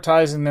 I'm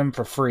advertising them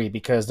for free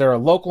because they're a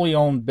locally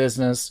owned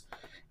business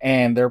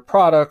and their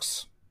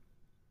products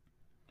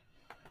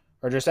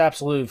are just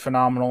absolutely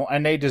phenomenal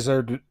and they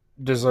deserve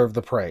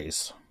the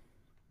praise.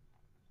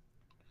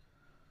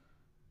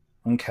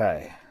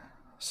 Okay,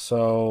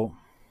 so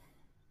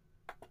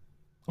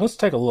let's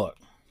take a look.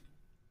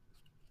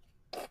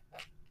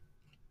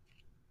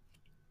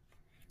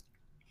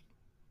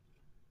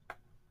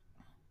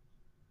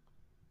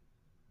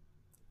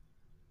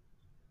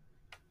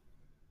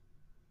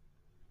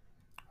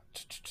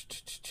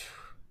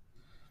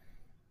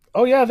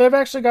 Oh yeah, they've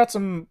actually got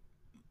some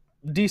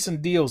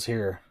decent deals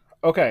here.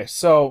 Okay,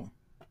 so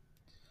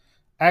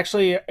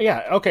actually,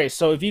 yeah, okay,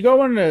 so if you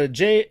go into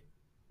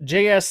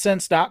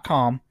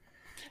jssense.com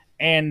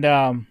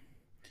and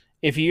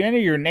if you enter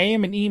your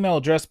name and email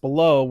address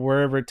below,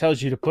 wherever it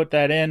tells you to put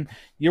that in,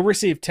 you'll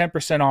receive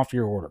 10% off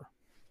your order.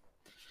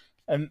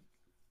 And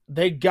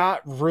they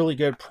got really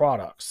good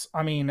products.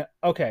 I mean,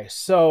 okay,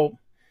 so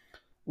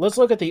let's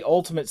look at the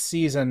Ultimate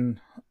Season,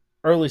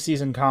 early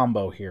season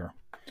combo here.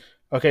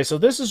 Okay, so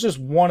this is just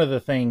one of the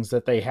things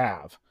that they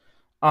have.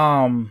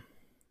 The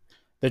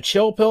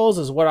Chill Pills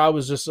is what I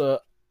was just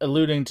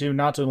alluding to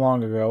not too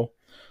long ago.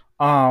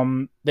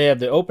 They have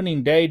the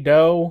Opening Day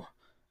Doe,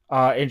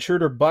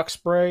 Intruder Buck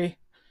Spray,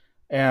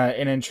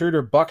 an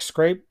Intruder Buck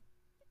Scrape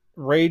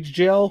Rage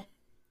Gel.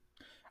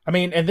 I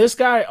mean, and this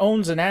guy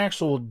owns an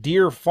actual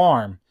deer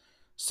farm,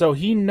 so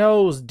he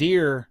knows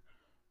deer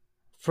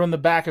from the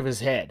back of his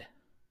head.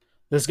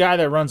 This guy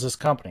that runs this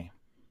company.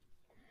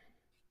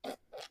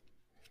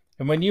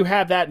 And when you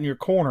have that in your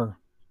corner,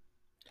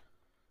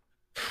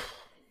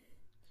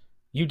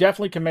 you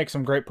definitely can make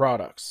some great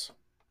products.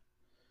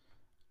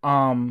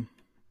 And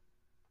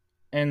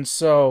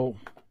so,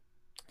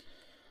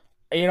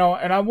 you know,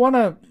 and I want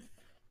to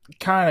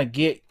kind of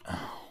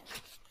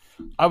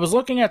I was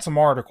looking at some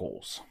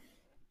articles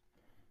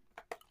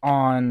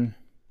on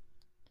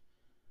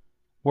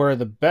where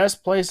the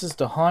best places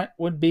to hunt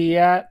would be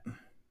at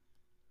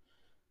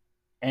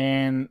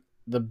and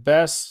the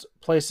best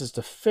places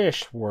to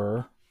fish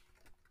were.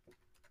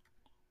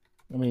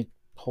 Let me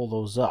pull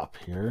those up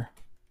here.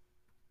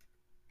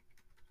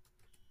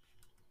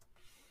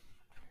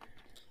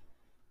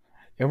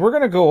 And we're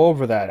going to go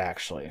over that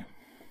actually.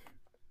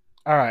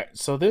 All right,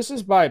 so this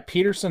is by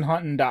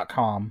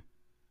PetersonHunting.com.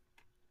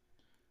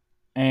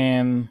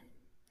 And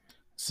it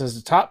says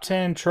the top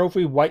 10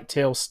 trophy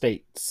whitetail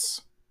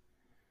states.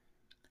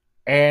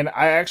 And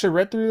I actually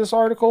read through this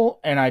article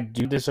and I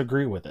do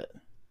disagree with it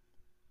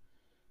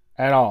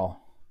at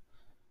all.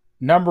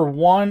 Number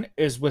 1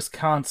 is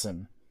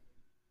Wisconsin.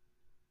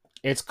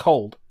 It's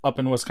cold up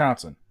in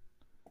Wisconsin.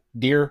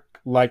 Deer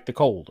like the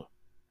cold.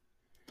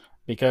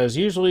 Because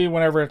usually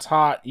whenever it's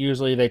hot,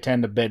 usually they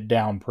tend to bed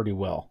down pretty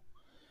well.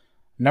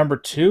 Number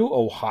 2,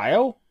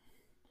 Ohio.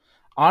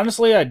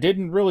 Honestly, I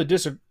didn't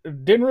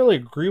really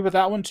agree with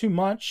that one too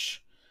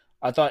much.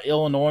 I thought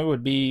Illinois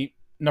would be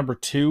number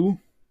 2,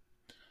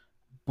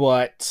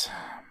 but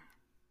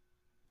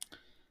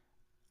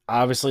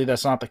obviously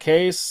that's not the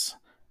case.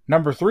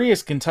 Number 3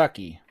 is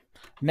Kentucky.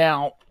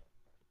 Now,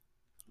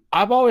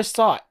 I've always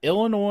thought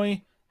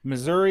Illinois,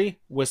 Missouri,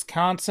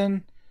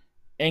 Wisconsin,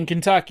 and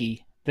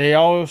Kentucky, they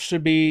all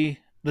should be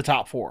the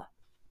top 4.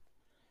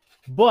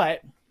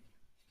 But,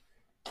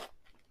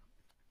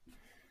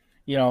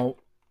 you know,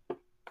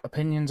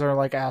 opinions are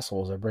like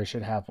assholes.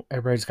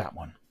 Everybody's got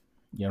one.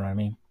 You know what I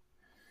mean?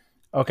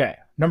 Okay.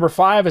 Number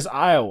 5 is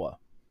Iowa.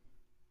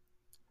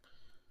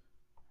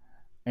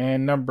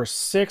 And number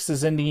 6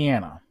 is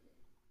Indiana.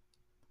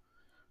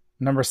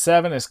 Number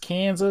 7 is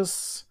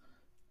Kansas.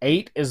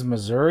 8 is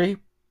Missouri.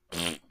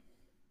 That's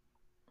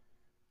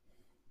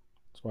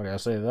what I gotta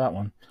say to that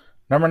one.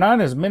 Number 9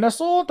 is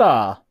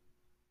Minnesota.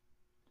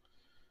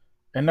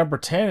 And number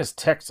 10 is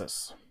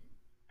Texas.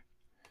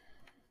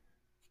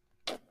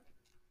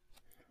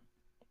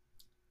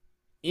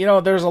 You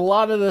know, there's a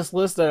lot of this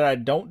list that I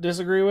don't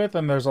disagree with,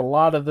 and there's a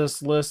lot of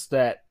this list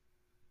that,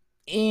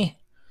 I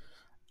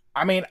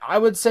mean, I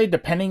would say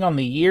depending on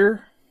the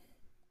year,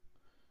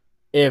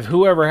 if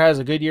whoever has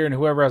a good year and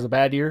whoever has a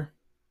bad year.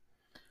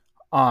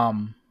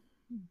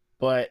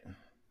 But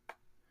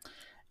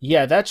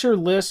yeah, that's your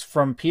list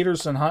from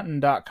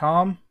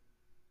petersonhunting.com.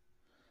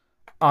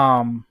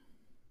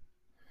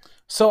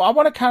 So I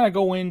want to kind of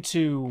go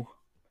into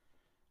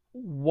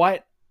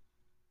what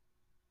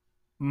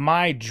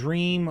my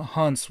dream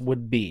hunts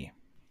would be.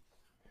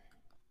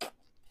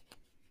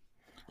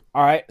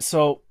 All right,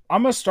 so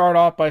I'm going to start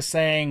off by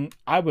saying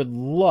I would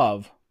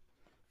love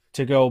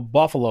to go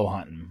buffalo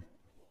hunting.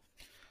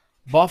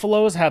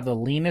 Buffaloes have the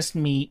leanest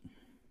meat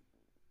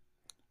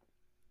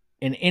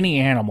in any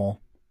animal,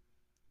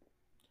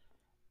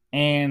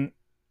 and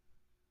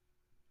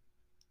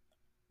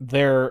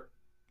their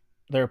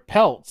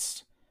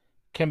pelts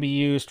can be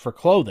used for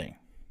clothing.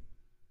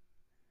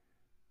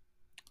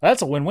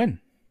 That's a win-win.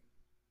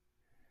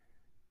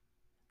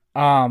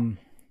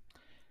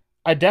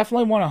 I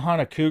definitely want to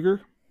hunt a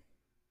cougar,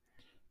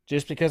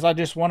 just because I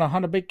just want to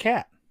hunt a big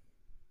cat.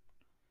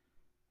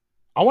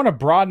 I want to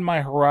broaden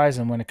my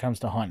horizon when it comes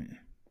to hunting.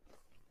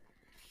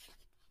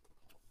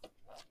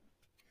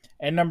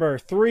 And number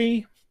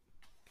 3,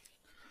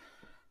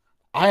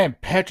 I am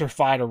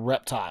petrified of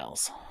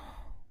reptiles.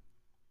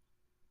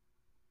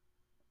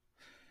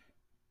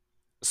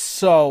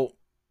 So,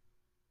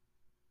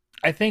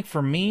 I think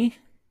for me,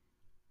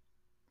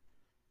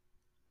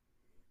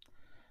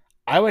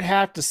 I would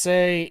have to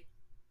say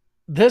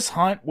this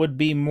hunt would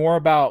be more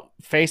about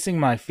facing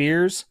my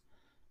fears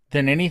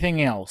than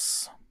anything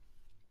else.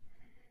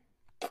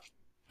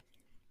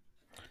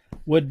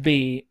 Would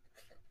be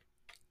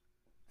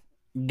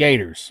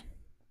gators.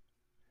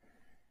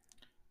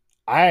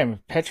 I am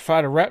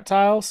petrified of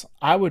reptiles.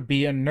 I would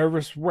be a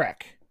nervous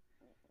wreck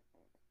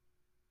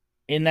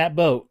in that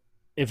boat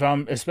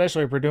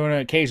especially if we're doing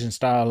it Cajun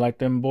style like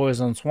them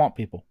boys on Swamp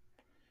People.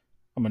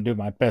 I'm gonna do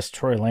my best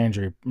Troy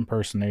Landry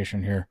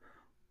impersonation here.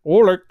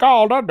 Holy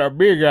cow, that's a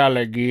big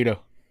alligator.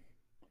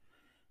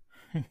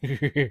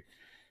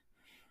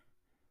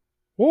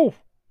 Oh,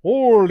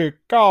 holy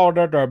cow,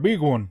 that's a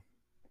big one.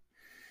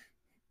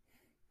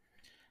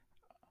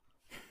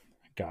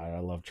 God, I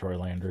love Troy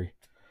Landry.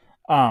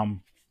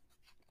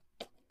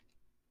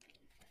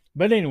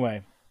 But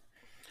anyway,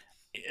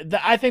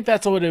 I think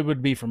that's what it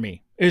would be for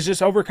me. Is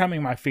just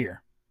overcoming my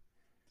fear.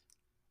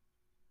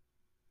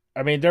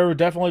 I mean, there would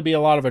definitely be a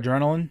lot of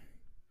adrenaline,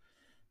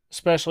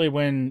 especially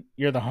when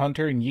you're the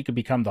hunter and you could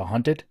become the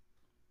hunted.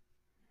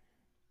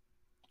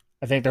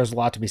 I think there's a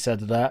lot to be said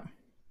to that.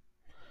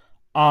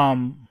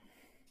 And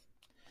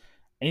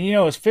you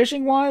know, as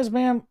fishing wise,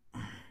 man,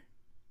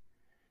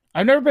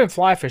 I've never been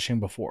fly fishing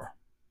before.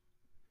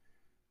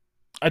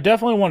 I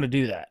definitely want to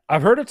do that.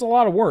 I've heard it's a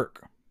lot of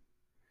work,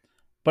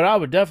 but I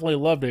would definitely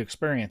love to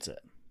experience it.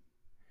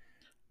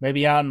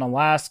 Maybe out in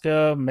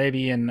Alaska,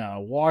 maybe in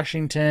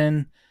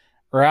Washington,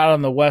 or out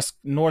on the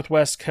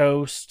northwest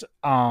coast,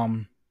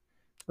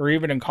 or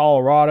even in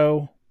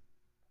Colorado.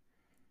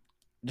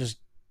 Just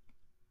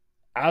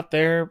out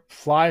there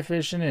fly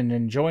fishing and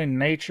enjoying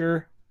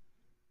nature.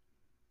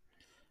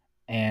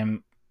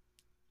 And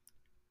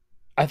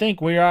I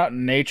think we're out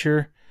in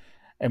nature.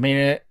 I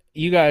mean,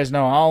 you guys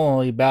know I'll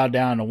only bow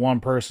down to one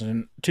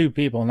person, 2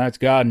 people, and that's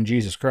God and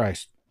Jesus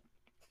Christ.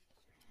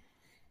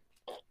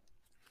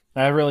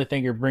 I really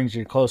think it brings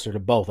you closer to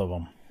both of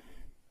them.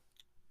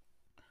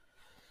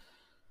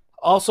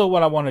 Also,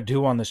 what I want to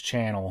do on this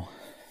channel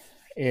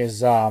is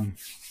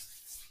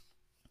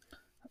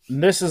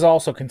this is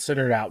also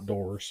considered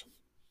outdoors.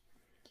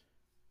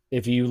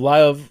 If you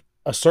love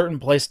a certain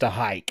place to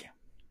hike,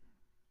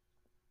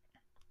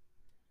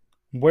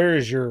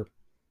 where's that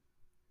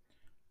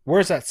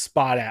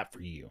spot at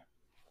for you?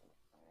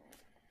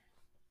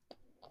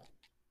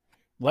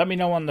 let me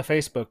know on the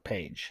Facebook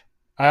page.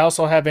 I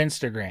also have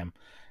Instagram.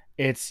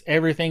 It's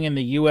everything in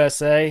the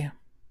USA.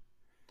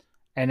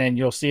 And then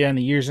you'll see on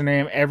the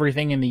username,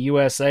 everything in the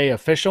USA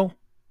official.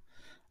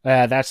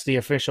 That's the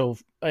official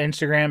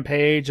Instagram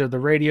page of the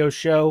radio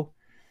show.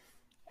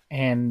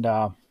 And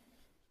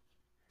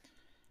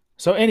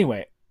so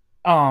anyway,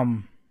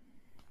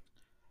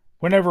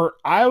 whenever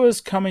I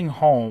was coming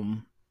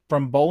home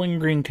from Bowling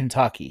Green,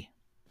 Kentucky,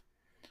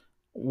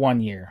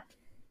 one year,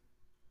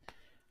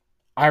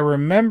 I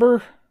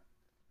remember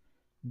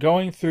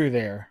going through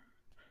there,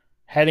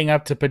 heading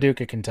up to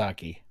Paducah,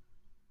 Kentucky,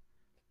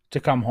 to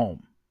come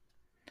home.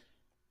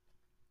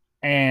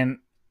 And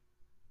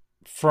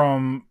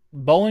from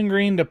Bowling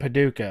Green to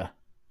Paducah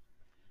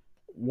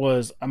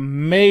was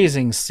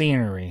amazing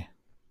scenery.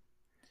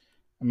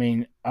 I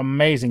mean,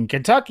 amazing.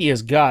 Kentucky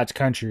is God's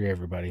country,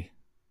 everybody.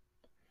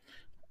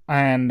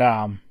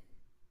 And,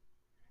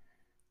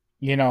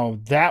 you know,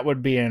 that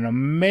would be an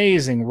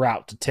amazing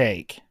route to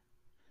take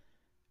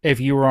if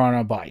you were on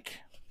a bike.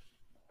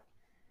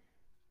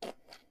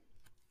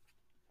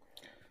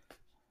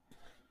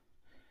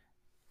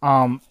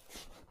 And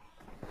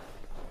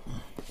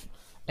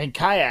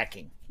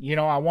kayaking. You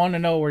know, I want to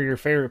know where your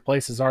favorite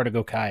places are to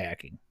go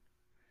kayaking.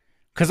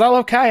 Because I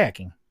love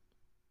kayaking.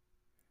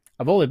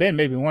 I've only been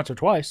maybe once or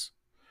twice.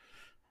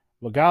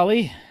 But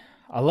golly,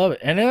 I love it.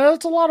 And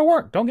it's a lot of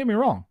work. Don't get me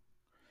wrong.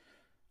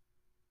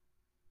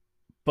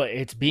 But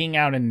it's being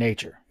out in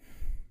nature.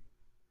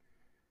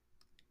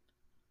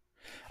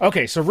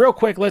 Okay, so real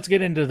quick, let's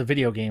get into the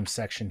video game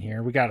section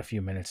here. We got a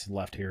few minutes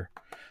left here.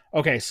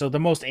 Okay, so the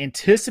most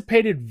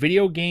anticipated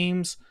video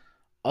games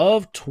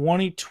of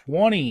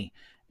 2020.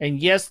 And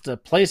yes, the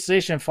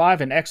PlayStation 5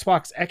 and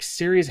Xbox X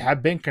Series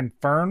have been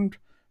confirmed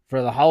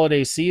for the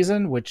holiday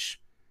season, which,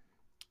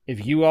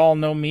 if you all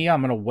know me,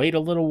 I'm going to wait a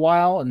little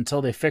while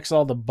until they fix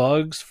all the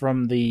bugs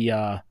from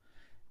the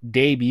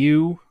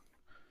debut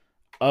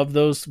of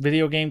those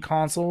video game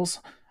consoles.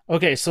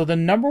 Okay, so the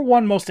number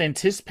one most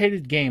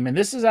anticipated game, and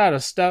this is out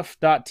of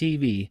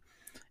stuff.tv,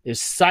 is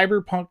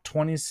Cyberpunk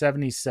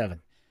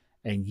 2077.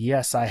 And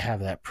yes, I have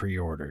that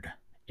pre-ordered.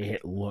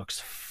 It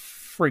looks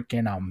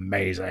freaking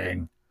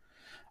amazing.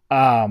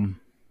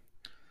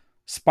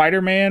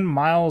 Spider-Man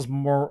Miles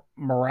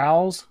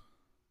Morales.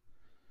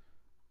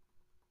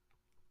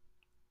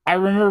 I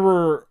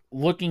remember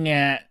looking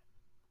at,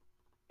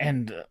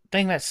 and the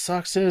thing that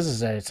sucks is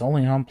that it's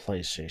only on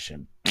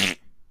PlayStation.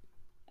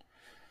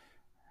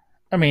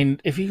 I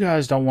mean, if you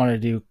guys don't want to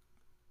do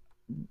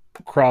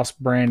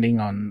cross-branding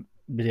on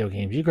video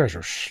games, you guys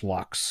are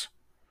schlucks.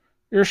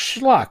 You're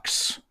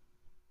schlucks.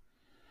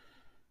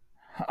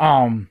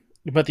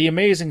 But the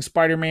Amazing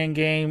Spider-Man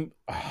game,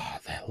 oh,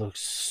 that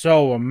looks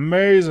so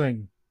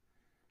amazing.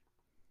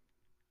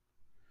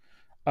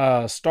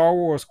 Star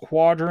Wars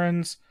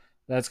Squadrons,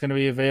 that's going to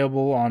be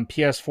available on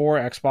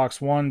PS4, Xbox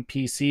One,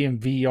 PC, and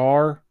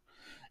VR.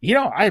 You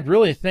know, I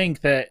really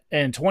think that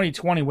in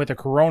 2020 with the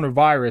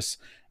coronavirus,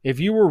 if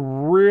you were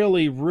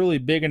really, really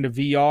big into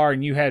VR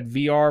and you had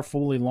VR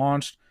fully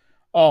launched,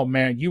 oh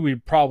man, you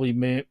would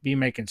probably be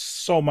making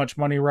so much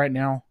money right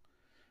now.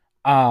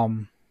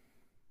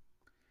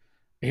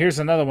 Here's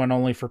another one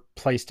only for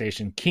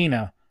PlayStation.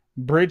 Kena,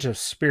 Bridge of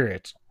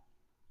Spirits.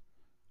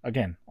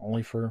 Again,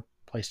 only for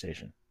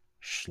PlayStation.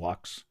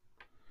 Schlucks.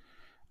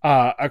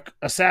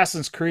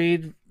 Assassin's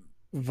Creed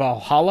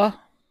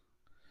Valhalla.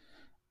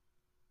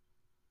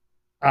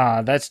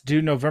 That's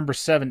due November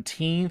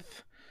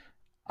 17th.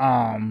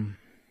 And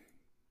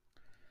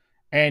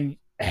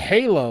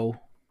Halo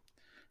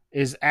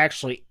is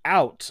actually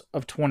out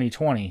of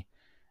 2020.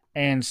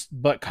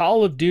 But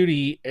Call of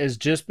Duty has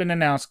just been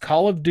announced.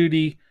 Call of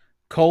Duty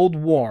Cold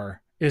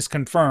War is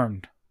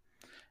confirmed.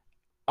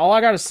 All I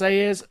gotta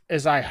say is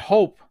I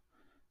hope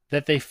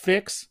that they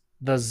fix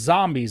the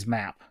zombies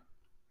map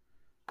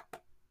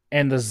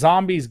and the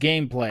zombies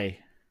gameplay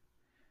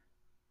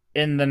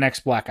in the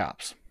next Black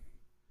Ops.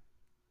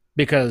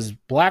 Because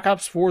Black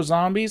Ops 4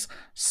 zombies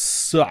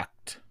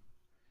sucked.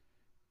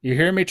 You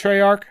hear me,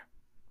 Treyarch?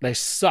 They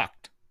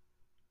sucked.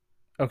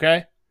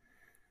 Okay?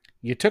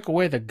 You took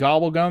away the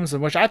Gobblegums,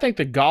 which I think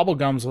the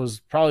Gobblegums was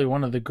probably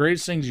one of the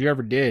greatest things you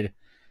ever did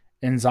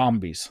in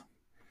zombies.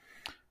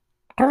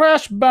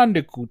 Crash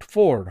Bandicoot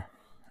 4.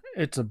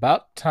 It's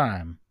about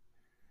time.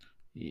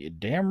 Yeah,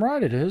 damn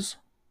right it is.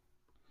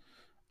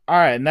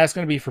 Alright, and that's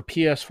going to be for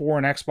PS4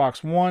 and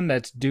Xbox One.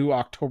 That's due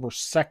October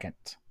 2nd.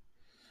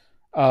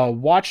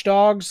 Watch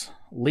Dogs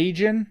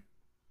Legion.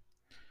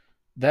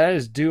 That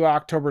is due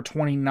October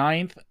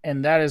 29th,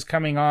 and that is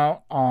coming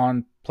out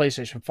on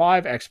PlayStation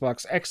 5,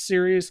 Xbox X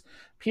Series,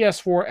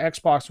 PS4,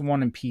 Xbox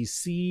One, and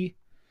PC.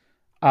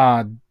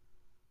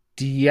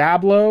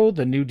 Diablo,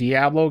 the new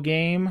Diablo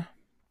game.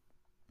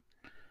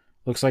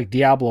 Looks like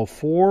Diablo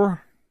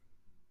 4.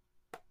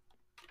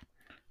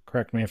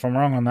 Correct me if I'm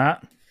wrong on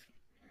that.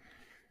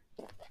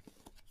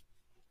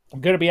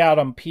 Going to be out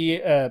on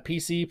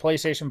PC,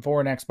 PlayStation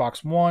 4, and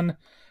Xbox One.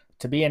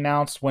 To be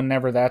announced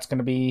whenever that's going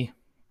to be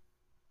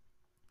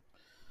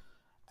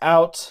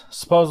out.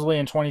 Supposedly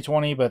in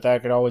 2020, but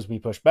that could always be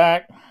pushed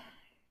back.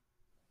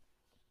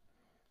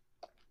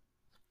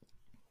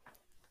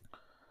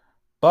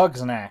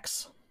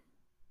 Bugsnax.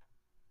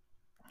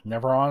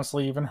 Never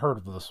honestly even heard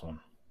of this one.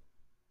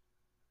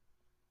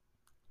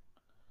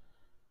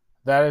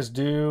 That is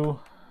due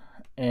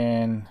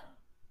in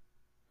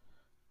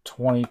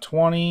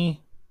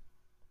 2020.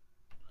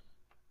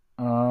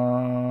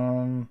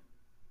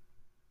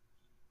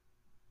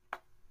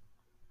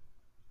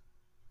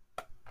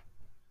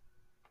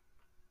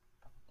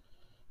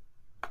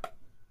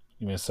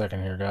 Give me a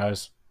second here,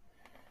 guys.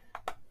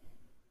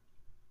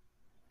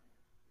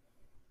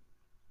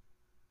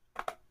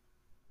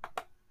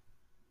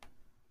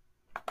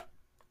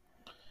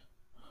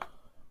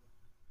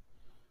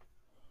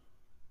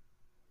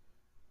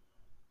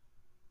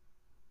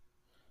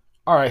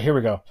 All right, here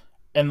we go.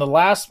 And the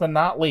last but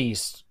not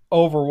least,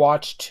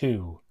 Overwatch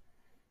 2.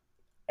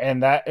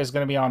 And that is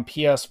going to be on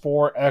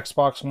PS4,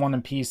 Xbox One,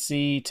 and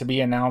PC, to be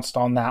announced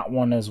on that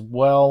one as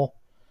well.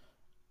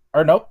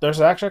 Or nope, there's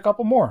actually a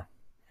couple more.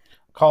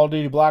 Call of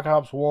Duty Black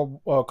Ops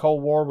Cold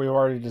War, we've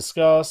already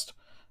discussed.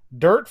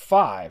 Dirt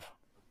 5.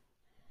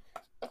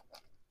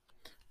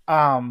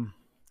 That's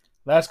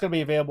going to be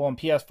available on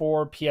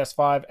PS4,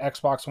 PS5,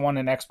 Xbox One,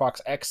 and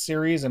Xbox X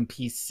Series, and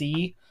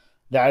PC.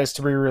 That is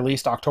to be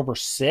released October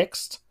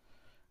 6th.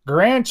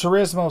 Gran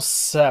Turismo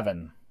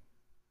 7.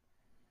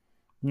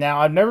 Now,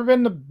 I've never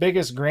been the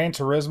biggest Gran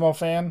Turismo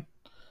fan.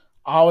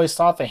 I always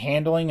thought the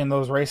handling in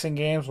those racing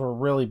games were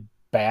really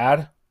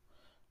bad.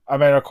 I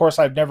mean, of course,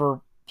 I've never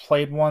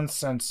played one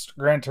since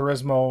Gran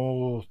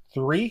Turismo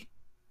 3,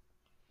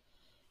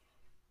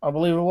 I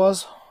believe it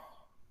was.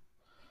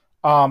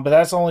 But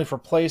that's only for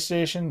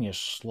PlayStation, you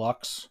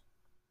schlucks.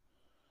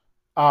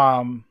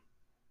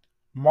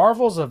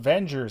 Marvel's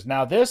Avengers.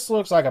 Now, this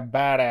looks like a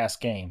badass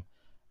game.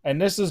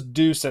 And this is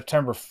due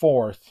September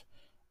 4th.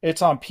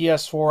 It's on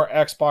PS4,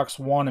 Xbox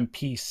One, and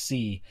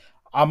PC.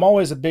 I'm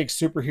always a big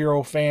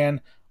superhero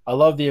fan. I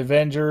love the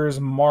Avengers,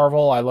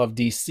 Marvel. I love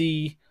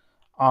DC.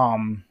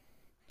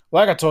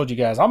 Like I told you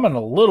guys, I'm in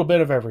a little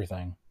bit of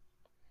everything.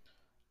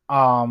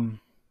 Number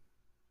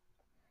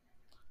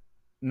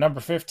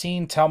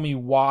 15, Tell Me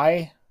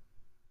Why.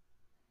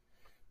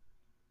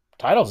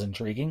 Title's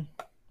intriguing.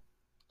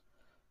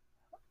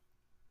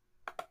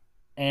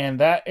 And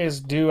that is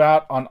due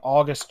out on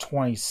August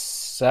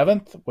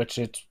 27th, which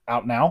it's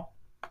out now.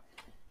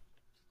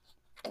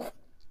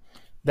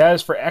 That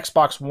is for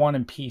Xbox One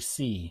and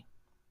PC.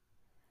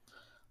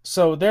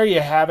 So there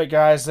you have it,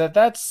 guys.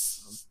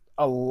 That's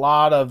a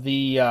lot of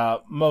the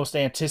most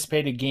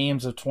anticipated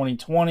games of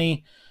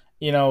 2020.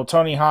 You know,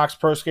 Tony Hawk's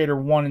Pro Skater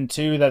 1 and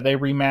 2 that they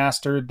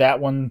remastered. That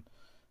one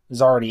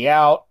is already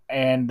out.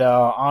 And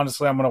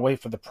honestly, I'm going to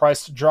wait for the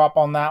price to drop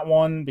on that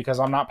one because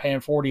I'm not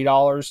paying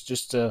 $40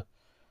 just to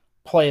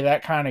play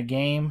that kind of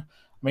game.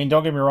 I mean,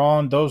 don't get me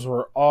wrong, those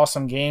were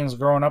awesome games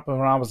growing up when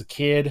I was a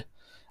kid.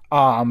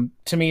 To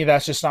me,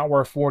 that's just not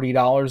worth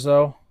 $40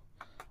 though.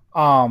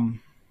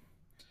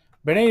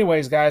 But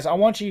anyways, guys, I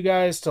want you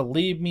guys to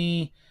leave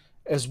me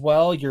as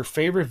well your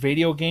favorite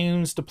video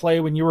games to play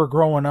when you were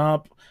growing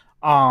up,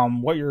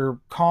 what your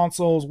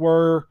consoles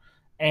were,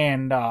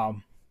 and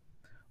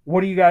what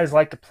do you guys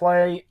like to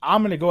play.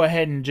 I'm going to go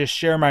ahead and just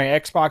share my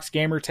Xbox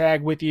gamer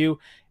tag with you.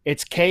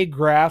 It's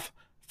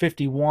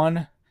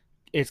KGraff51.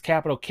 It's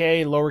capital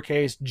K,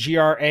 lowercase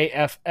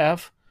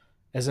GRAFF,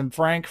 as in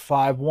Frank,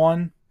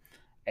 51.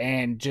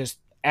 And just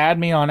add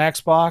me on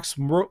Xbox.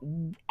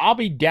 I'll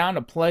be down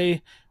to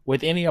play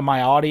with any of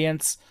my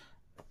audience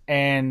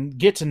and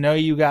get to know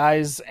you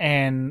guys.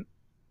 And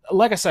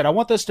like I said, I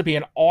want this to be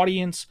an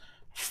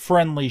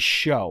audience-friendly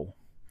show.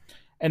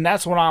 And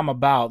that's what I'm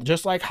about.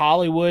 Just like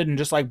Hollywood and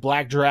just like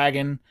Black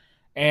Dragon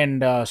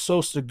and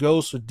Sosa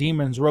Ghost with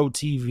Demons Road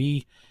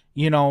TV,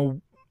 you know,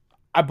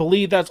 I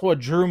believe that's what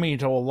drew me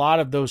to a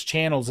lot of those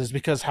channels is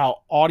because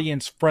how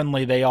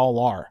audience-friendly they all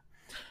are.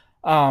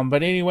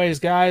 But anyways,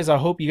 guys, I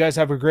hope you guys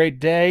have a great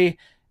day,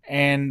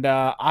 and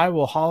I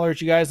will holler at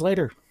you guys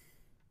later.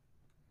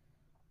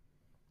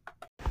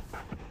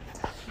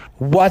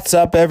 What's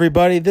up,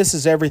 everybody? This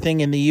is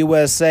Everything in the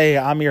USA.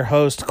 I'm your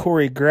host,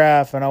 Corey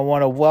Graff, and I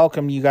want to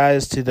welcome you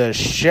guys to the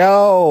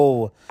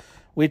show.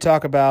 We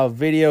talk about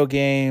video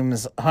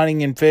games,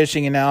 hunting and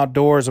fishing and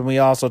outdoors, and we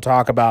also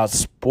talk about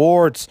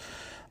sports.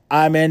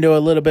 I'm into a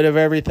little bit of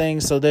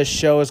everything, so this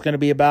show is going to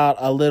be about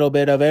a little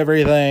bit of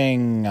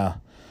everything.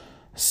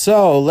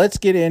 So, let's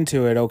get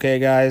into it, okay,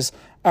 guys?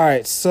 All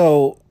right,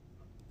 so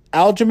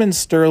Aljamain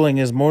Sterling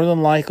is more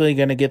than likely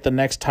going to get the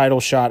next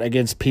title shot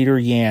against Peter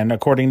Yan,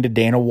 according to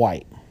Dana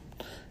White.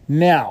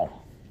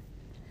 Now,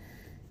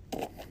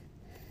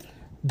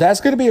 that's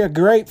going to be a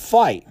great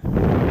fight.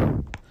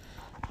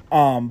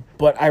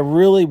 But I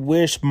really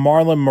wish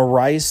Marlon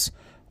Moraes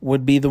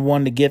would be the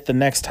one to get the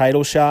next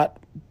title shot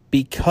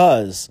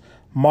because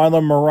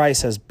Marlon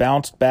Moraes has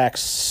bounced back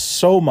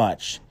so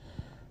much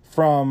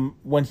from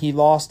when he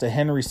lost to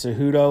Henry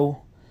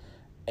Cejudo,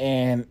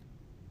 and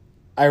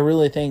I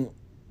really think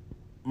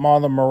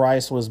Marlon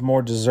Moraes was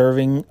more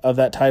deserving of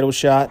that title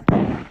shot.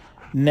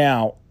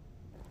 Now,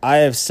 I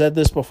have said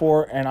this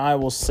before, and I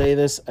will say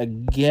this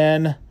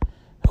again.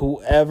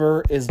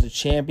 whoever is the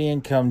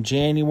champion come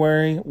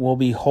January will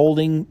be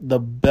holding the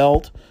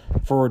belt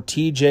for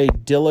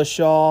TJ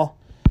Dillashaw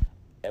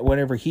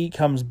whenever he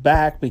comes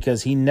back,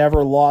 because he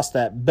never lost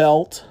that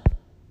belt.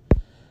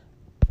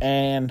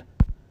 And,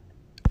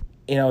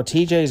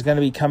 TJ is going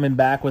to be coming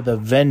back with a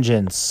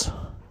vengeance.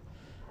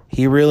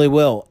 He really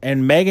will.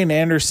 And Megan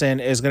Anderson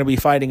is going to be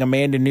fighting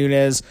Amanda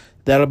Nunes.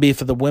 That'll be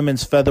for the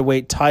women's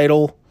featherweight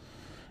title.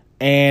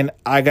 And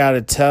I got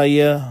to tell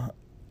you,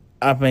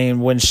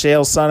 when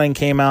Chael Sonnen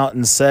came out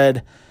and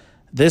said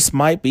this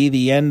might be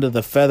the end of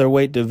the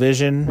featherweight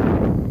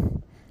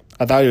division,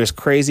 I thought he was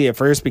crazy at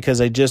first because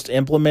they just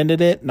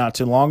implemented it not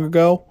too long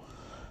ago.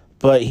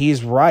 But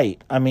he's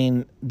right.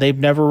 They've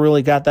never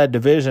really got that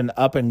division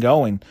up and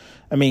going.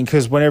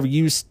 Because whenever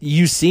you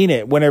seen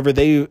it, whenever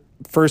they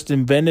first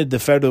invented the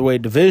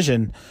featherweight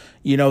division,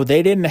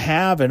 they didn't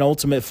have an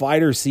Ultimate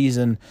Fighter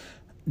season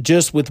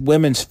just with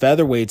women's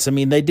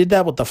featherweights. They did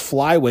that with the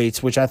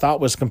flyweights, which I thought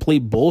was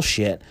complete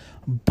bullshit.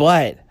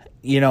 But,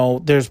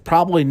 there's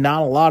probably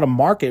not a lot of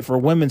market for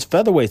women's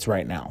featherweights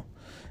right now.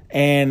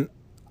 And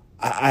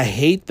I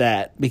hate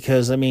that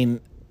because,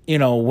 women's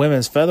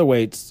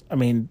featherweights,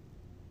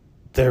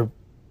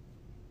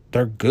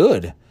 they're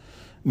good.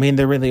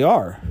 They really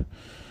are.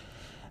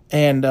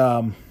 And,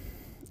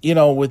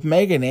 with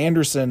Megan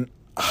Anderson,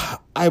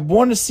 I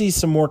want to see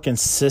some more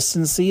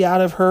consistency out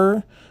of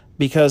her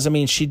because,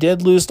 she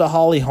did lose to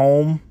Holly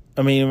Holm.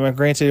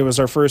 Granted, it was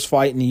her first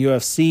fight in the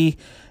UFC,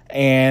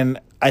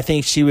 and I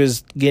think she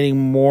was getting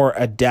more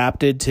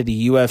adapted to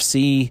the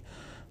UFC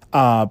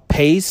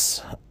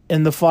pace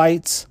in the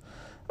fights,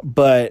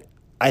 but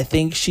I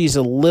think she's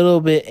a little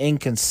bit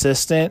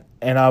inconsistent,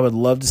 and I would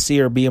love to see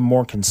her be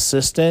more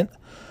consistent.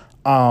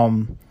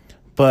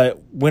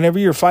 But whenever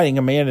you're fighting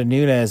Amanda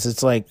Nunes,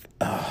 it's like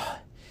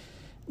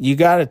you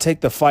got to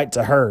take the fight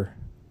to her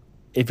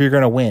if you're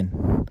going to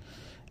win.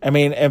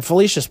 And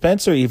Felicia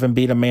Spencer even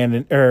beat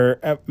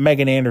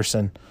Megan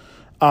Anderson.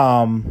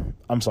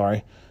 I'm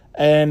sorry.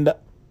 And,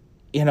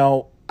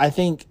 I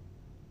think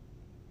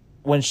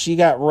when she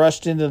got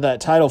rushed into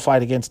that title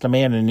fight against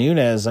Amanda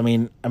Nunes,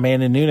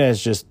 Amanda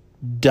Nunes just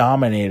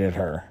dominated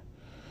her.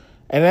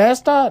 And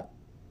that's not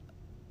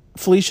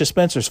Felicia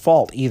Spencer's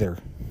fault either.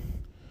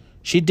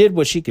 She did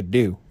what she could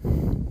do.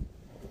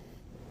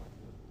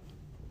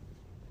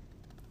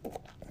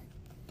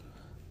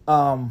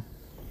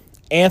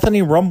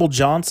 Anthony Rumble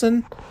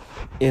Johnson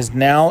is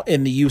now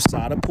in the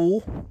USADA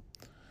pool.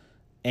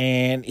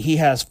 And he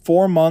has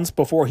 4 months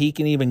before he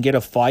can even get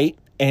a fight.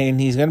 And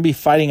he's going to be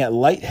fighting at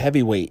light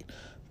heavyweight.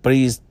 But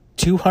he's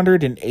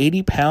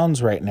 280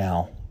 pounds right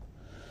now.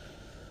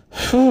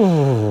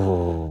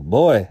 Whew,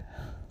 boy.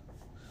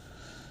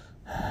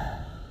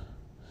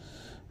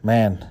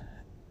 Man.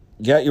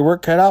 You got your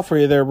work cut out for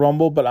you there,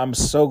 Rumble, but I'm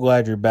so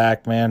glad you're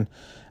back, man.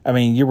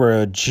 You were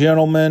a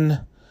gentleman,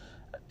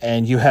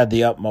 and you had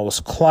the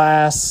utmost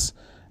class.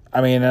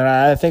 And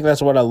I think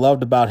that's what I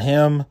loved about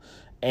him.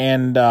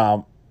 And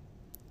Marlon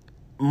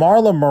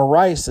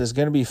Moraes is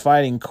going to be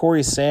fighting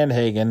Corey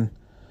Sandhagen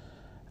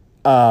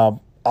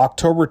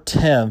October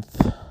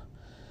 10th.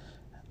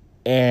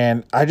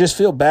 And I just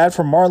feel bad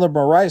for Marlon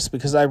Moraes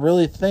because I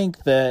really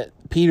think that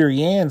Peter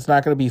Yan's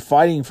not going to be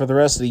fighting for the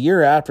rest of the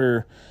year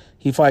after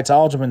he fights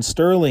Aljamain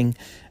Sterling,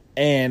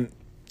 and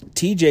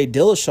TJ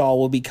Dillashaw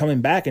will be coming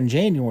back in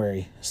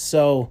January.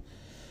 So,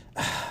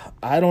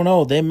 I don't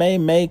know. They may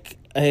make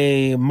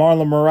a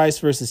Marlon Moraes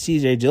versus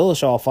TJ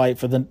Dillashaw fight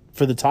for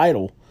the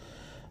title.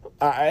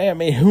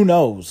 Who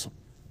knows?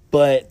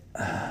 But,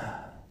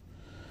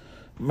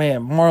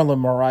 man, Marlon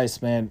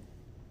Moraes, man,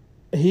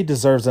 he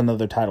deserves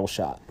another title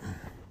shot.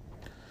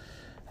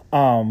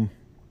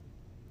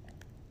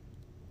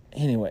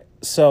 Anyway,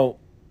 so...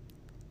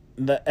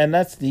 And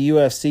that's the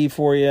UFC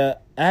for you.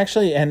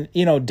 Actually, and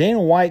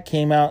Dana White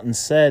came out and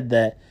said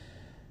that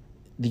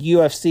the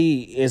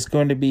UFC is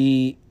going to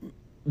be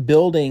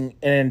building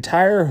an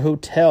entire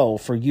hotel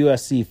for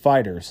UFC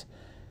fighters.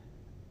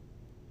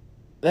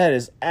 That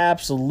is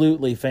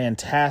absolutely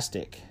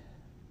fantastic.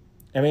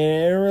 It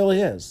really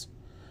is.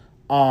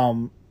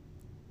 Whenever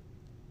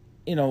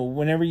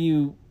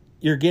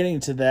you're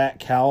getting to that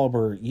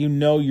caliber,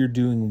 you're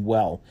doing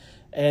well.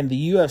 And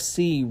the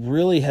UFC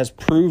really has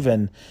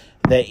proven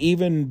that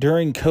even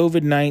during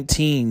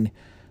COVID-19,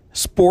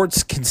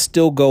 sports can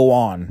still go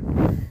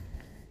on.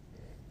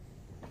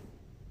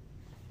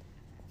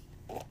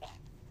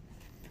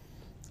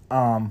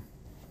 And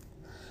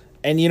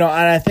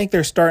I think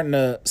they're starting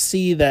to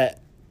see that,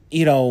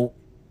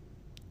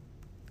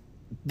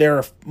 there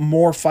are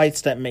more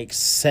fights that make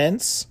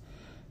sense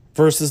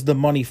versus the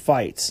money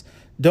fights.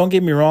 Don't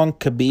get me wrong,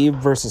 Khabib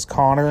versus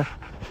Conor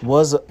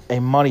was a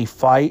money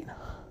fight,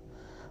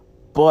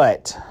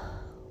 but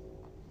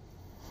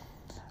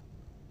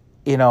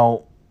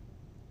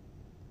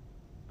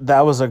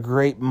that was a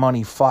great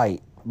money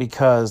fight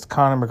because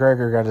Conor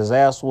McGregor got his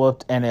ass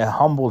whooped and it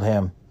humbled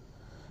him.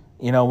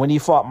 When he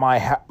fought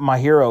my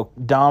hero,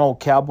 Donald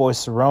Cowboy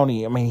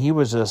Cerrone, he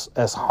was just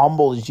as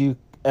humble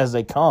as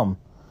they come.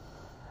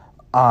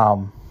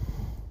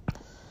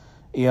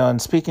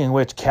 And speaking of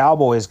which,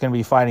 Cowboy is going to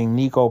be fighting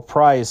Nico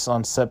Price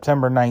on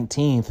September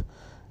 19th.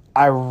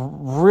 I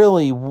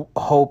really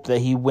hope that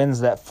he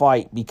wins that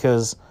fight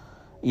because,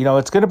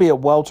 it's going to be at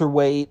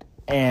welterweight.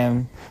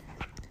 And,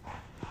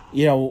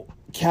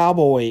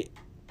 Cowboy,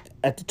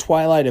 at the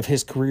twilight of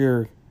his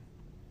career,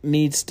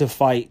 needs to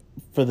fight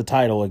for the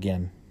title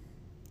again.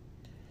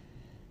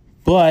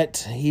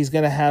 But he's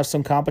going to have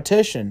some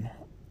competition,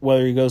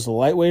 whether he goes to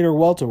lightweight or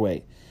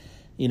welterweight.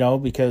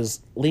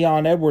 Because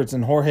Leon Edwards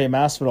and Jorge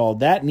Masvidal,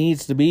 that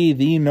needs to be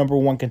the number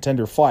one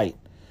contender fight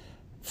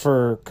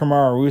for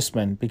Kamaru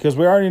Usman. Because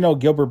we already know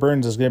Gilbert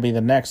Burns is going to be the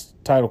next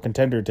title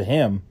contender to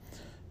him.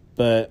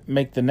 But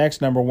make the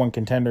next number one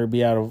contender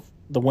be out of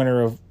the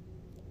winner of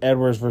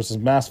Edwards versus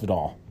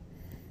Masvidal.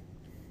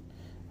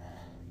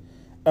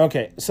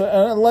 Okay,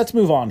 so let's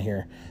move on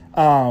here.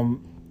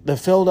 The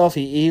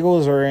Philadelphia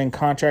Eagles are in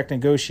contract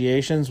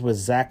negotiations with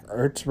Zach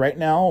Ertz right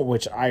now,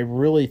 which I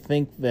really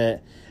think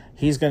that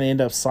he's going to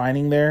end up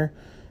signing there.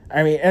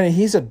 And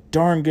he's a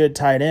darn good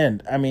tight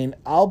end.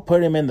 I'll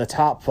put him in the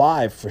top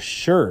 5 for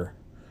sure,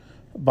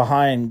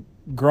 behind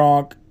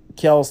Gronk,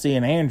 Kelsey,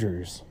 and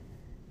Andrews.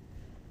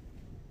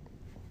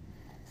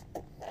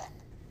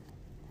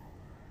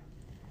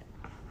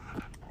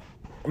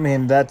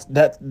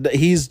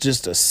 He's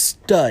just a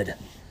stud.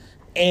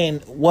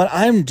 And what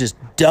I'm just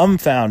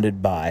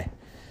dumbfounded by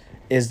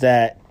is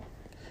that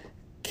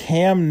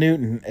Cam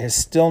Newton is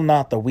still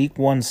not the week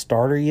 1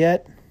 starter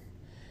yet.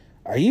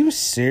 Are you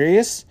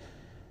serious?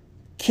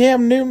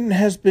 Cam Newton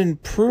has been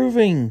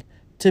proving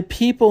to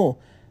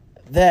people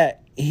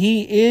that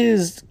he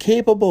is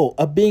capable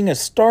of being a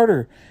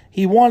starter.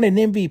 He won an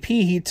MVP.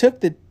 He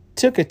took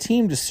a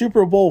team to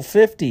Super Bowl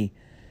 50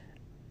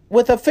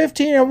 with a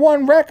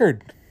 15-1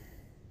 record.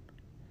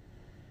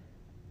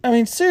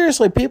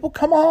 Seriously, people,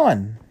 come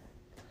on.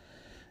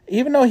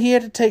 Even though he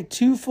had to take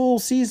 2 full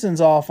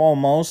seasons off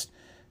almost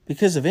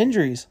because of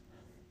injuries,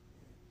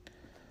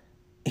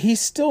 he's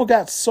still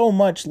got so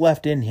much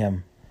left in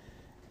him.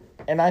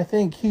 And I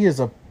think he is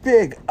a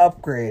big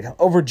upgrade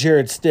over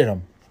Jarrett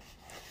Stidham.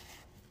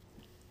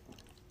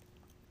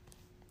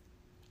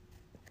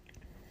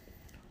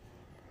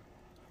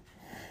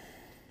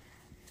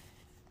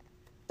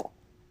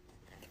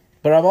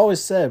 But I've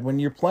always said, when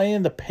you're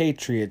playing the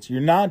Patriots, you're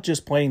not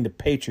just playing the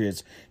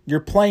Patriots. You're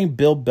playing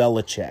Bill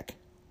Belichick.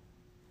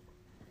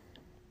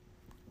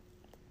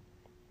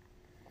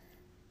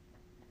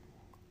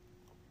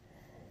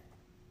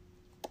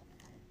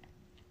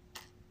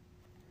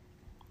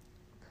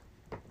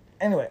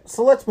 Anyway,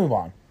 so let's move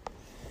on.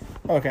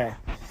 Okay,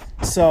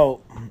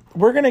 so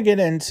we're going to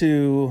get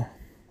into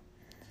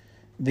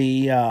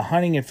the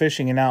hunting and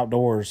fishing and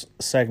outdoors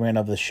segment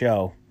of the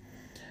show.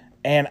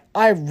 And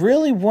I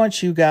really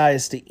want you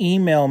guys to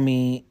email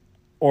me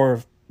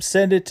or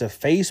send it to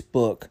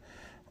Facebook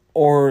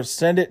or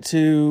send it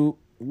to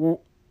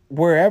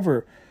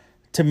wherever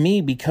to me,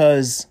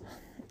 because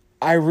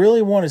I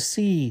really want to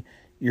see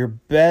your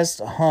best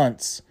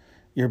hunts,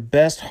 your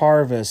best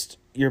harvest,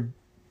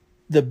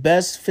 the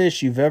best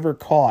fish you've ever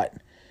caught,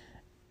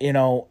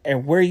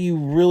 and where you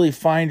really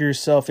find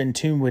yourself in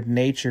tune with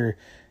nature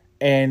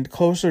and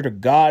closer to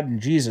God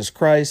and Jesus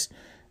Christ,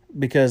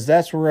 because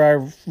that's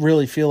where I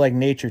really feel like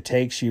nature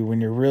takes you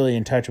when you're really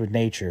in touch with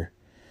nature.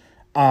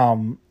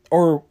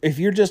 Or if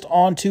you're just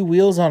on 2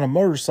 wheels on a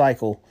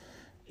motorcycle,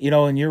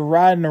 and you're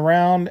riding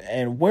around,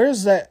 and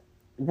where's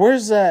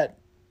that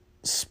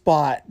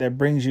spot that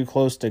brings you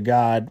close to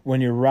God when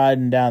you're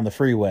riding down the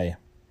freeway?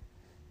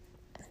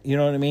 You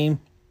know what I mean?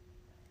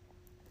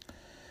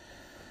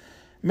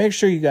 Make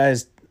sure you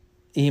guys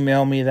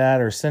email me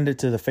that or send it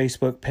to the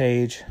Facebook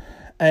page.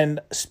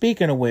 And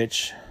speaking of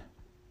which,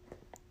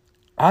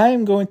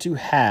 I'm going to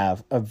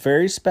have a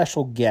very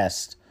special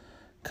guest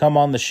come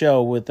on the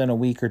show within a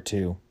week or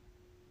 2.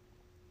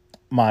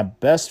 My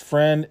best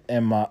friend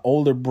and my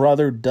older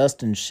brother,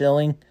 Dustin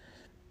Schilling.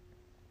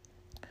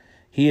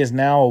 He is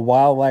now a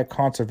wildlife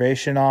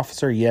conservation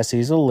officer. Yes,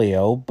 he's a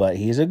Leo, but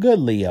he's a good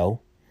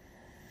Leo.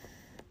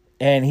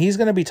 And he's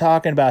going to be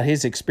talking about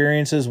his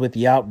experiences with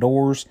the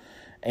outdoors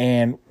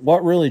and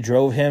what really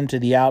drove him to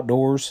the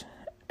outdoors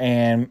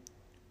and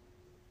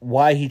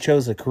why he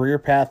chose the career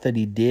path that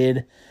he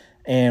did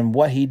and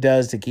what he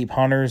does to keep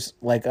hunters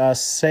like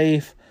us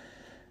safe.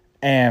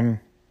 And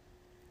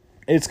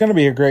it's going to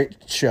be a great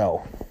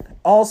show.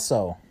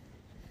 Also,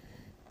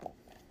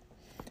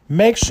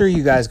 make sure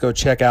you guys go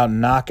check out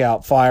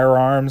Knockout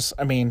Firearms.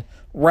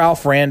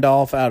 Ralph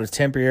Randolph out of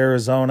Tempe,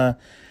 Arizona.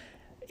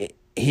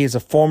 He's a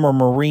former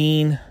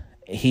Marine.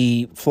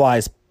 He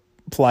flies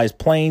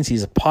planes.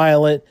 He's a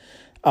pilot.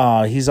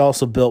 He's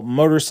also built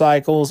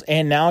motorcycles,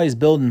 and now he's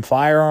building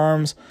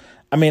firearms.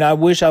 I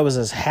wish I was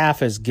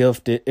as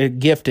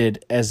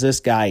gifted as this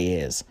guy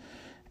is.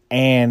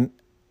 And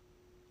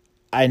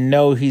I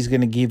know he's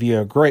going to give you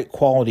a great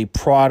quality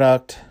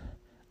product.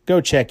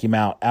 Go check him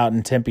out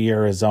in Tempe,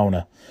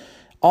 Arizona.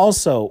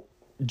 Also,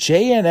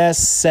 JNS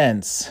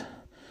Sense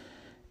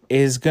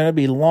is going to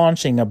be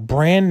launching a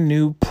brand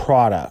new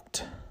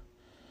product.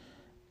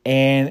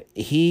 And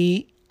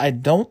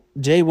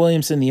Jay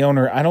Williamson, the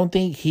owner, I don't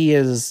think he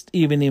has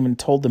even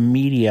told the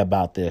media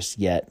about this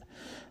yet.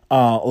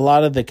 A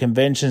lot of the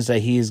conventions that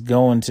he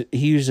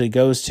usually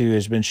goes to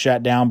has been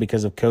shut down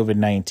because of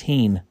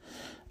COVID-19.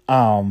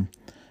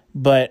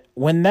 But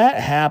when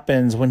that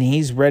happens, when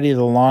he's ready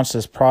to launch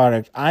this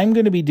product, I'm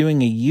going to be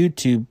doing a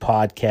YouTube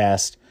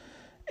podcast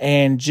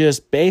and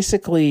just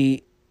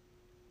basically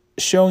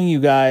showing you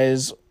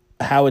guys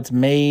how it's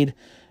made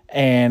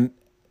and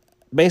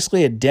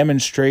basically a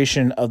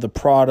demonstration of the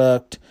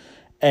product.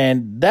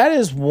 And that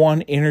is one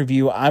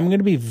interview I'm going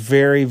to be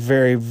very,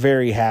 very,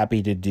 very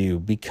happy to do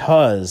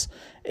because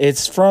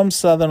it's from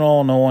Southern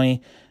Illinois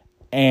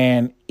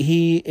and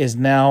he is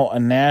now a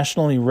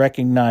nationally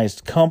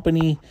recognized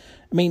company.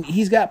 I mean,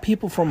 he's got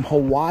people from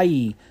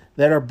Hawaii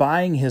that are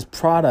buying his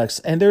products,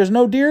 and there's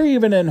no deer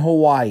even in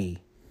Hawaii.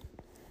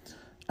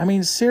 I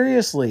mean,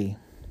 seriously.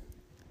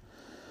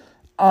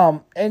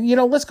 And,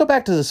 let's go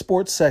back to the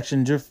sports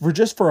section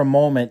just for a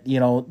moment. The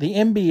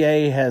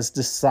NBA has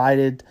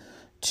decided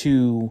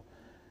to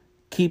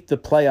keep the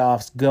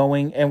playoffs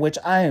going, and which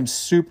I am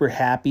super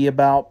happy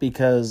about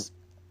because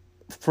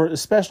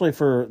especially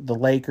for the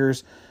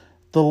Lakers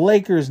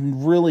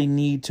really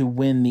need to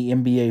win the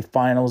NBA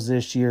Finals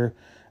this year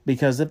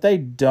because if they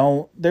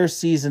don't, their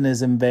season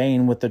is in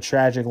vain with the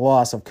tragic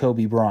loss of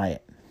Kobe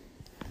Bryant.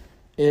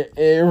 It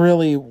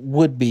really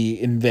would be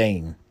in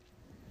vain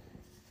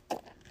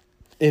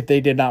if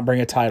they did not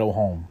bring a title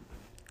home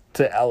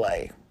to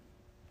LA.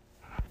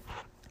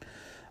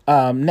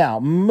 Now,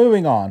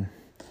 moving on.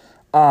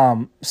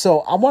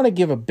 So I want to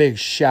give a big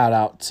shout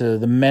out to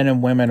the men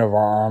and women of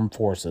our armed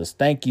forces.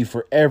 Thank you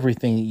for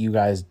everything that you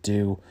guys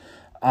do.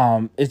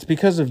 It's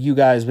because of you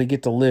guys we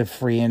get to live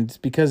free, and it's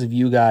because of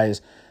you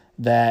guys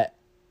that,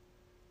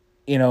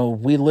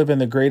 we live in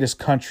the greatest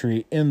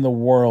country in the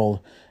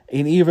world.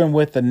 And even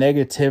with the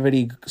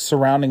negativity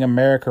surrounding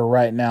America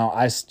right now,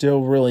 I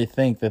still really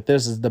think that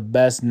this is the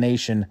best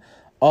nation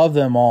of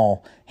them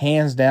all.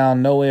 Hands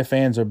down, no ifs,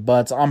 ands, or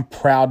buts. I'm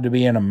proud to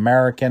be an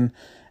American,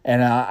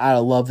 and I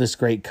love this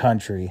great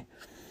country.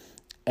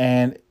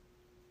 And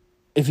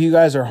if you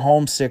guys are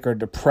homesick or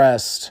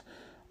depressed,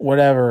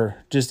 whatever,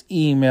 just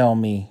email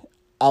me.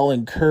 I'll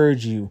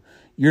encourage you.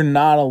 You're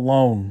not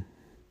alone.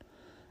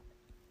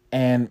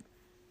 And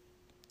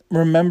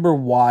remember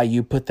why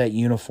you put that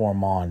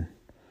uniform on.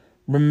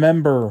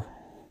 Remember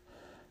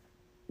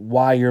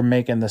why you're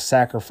making the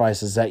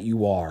sacrifices that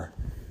you are.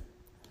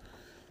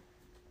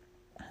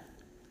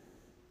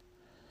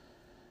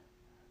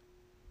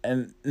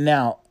 And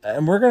now,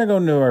 we're going to go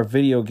into our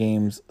video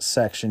games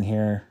section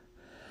here.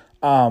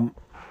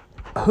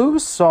 Who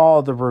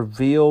saw the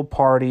reveal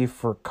party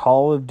for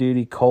Call of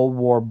Duty Cold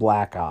War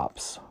Black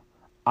Ops?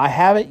 I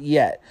haven't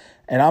yet,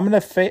 and I'm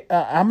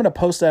gonna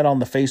post that on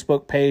the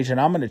Facebook page,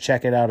 and I'm gonna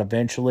check it out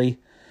eventually.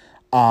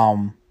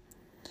 But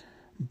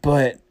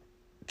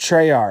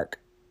Treyarch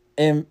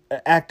and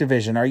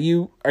Activision, are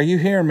you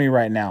hearing me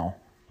right now?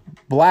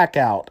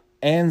 Blackout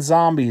and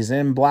zombies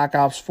in Black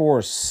Ops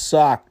 4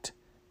 sucked.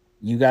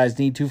 You guys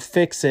need to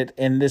fix it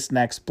in this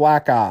next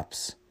Black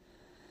Ops.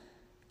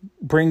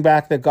 Bring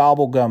back the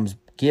gobblegums.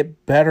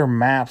 Get better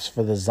maps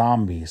for the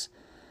zombies.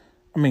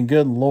 I mean,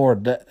 good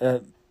Lord.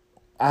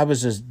 I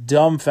was just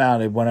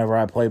dumbfounded whenever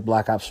I played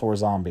Black Ops 4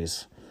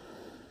 Zombies.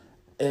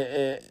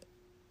 It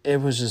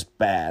was just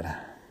bad.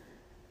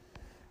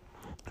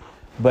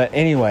 But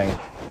anyway.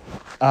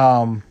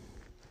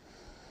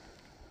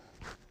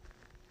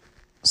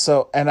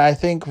 So, and I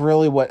think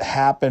really what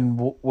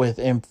happened with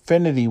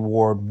Infinity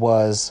Ward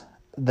was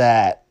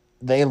that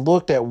they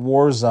looked at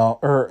Warzone,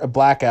 or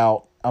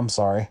Blackout,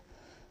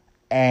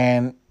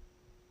 and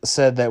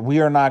said that we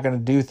are not going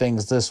to do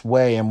things this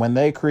way. And when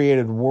they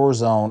created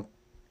Warzone,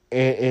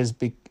 it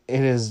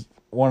is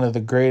one of the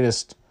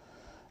greatest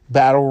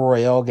battle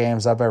royale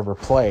games I've ever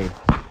played.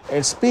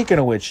 And speaking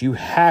of which, you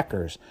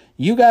hackers,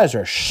 you guys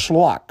are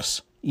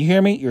schlucks. You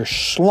hear me? You're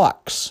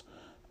schlucks.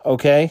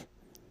 Okay?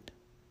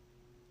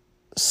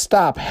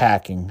 Stop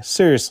hacking.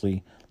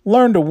 Seriously.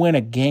 Learn to win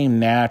a game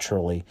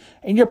naturally.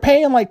 And you're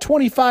paying like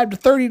 $25 to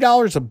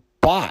 $30 a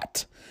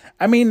bot.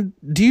 I mean,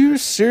 do you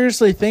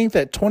seriously think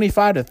that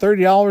 $25 to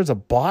 $30 a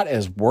bot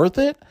is worth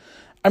it?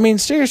 I mean,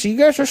 seriously, you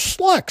guys are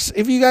schlucks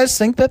if you guys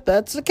think that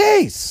that's the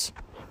case.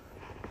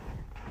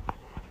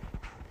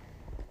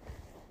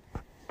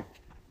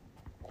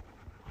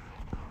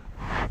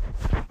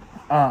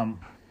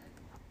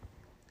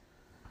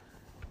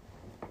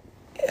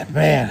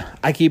 Man,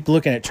 I keep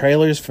looking at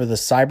trailers for the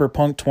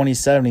Cyberpunk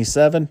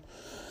 2077.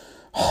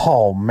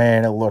 Oh,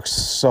 man, it looks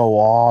so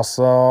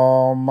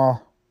awesome.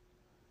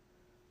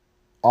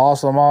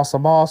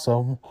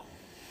 Awesome.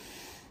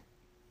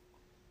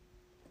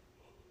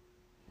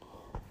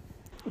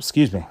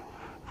 Excuse me.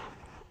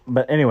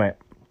 But anyway,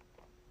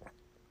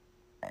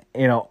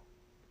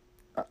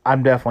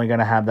 I'm definitely going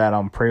to have that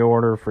on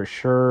pre-order for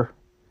sure.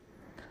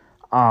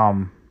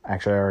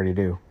 Actually, I already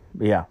do.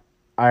 But yeah,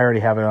 I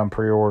already have it on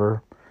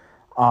pre-order.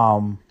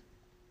 And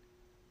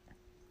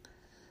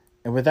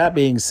with that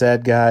being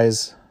said,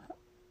 guys,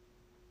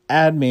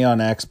 add me on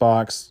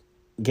Xbox.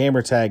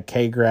 gamertag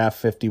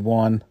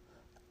KGraff51.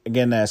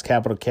 Again, that's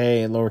capital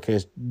K and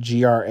lowercase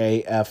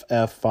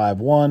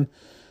GRAFF51.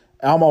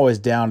 I'm always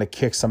down to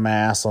kick some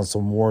ass on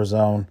some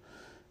Warzone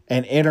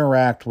and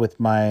interact with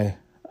my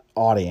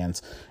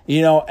audience.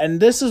 And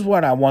this is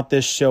what I want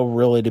this show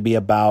really to be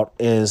about,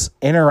 is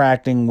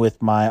interacting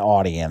with my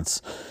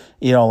audience.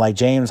 Like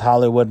James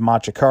Hollywood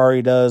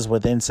Machikari does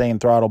with Insane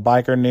Throttle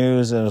Biker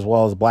News, as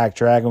well as Black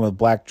Dragon with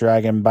Black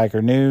Dragon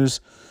Biker News.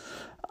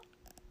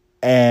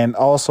 And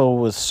also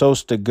with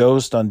Sosta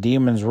Ghost on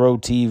Demons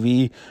Road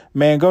TV.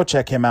 Man, go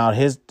check him out.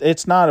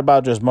 It's not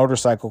about just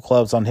motorcycle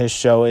clubs on his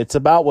show. It's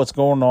about what's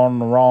going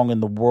on wrong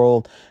in the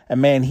world.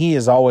 And man, he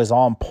is always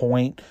on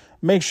point.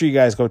 Make sure you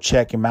guys go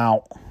check him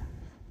out.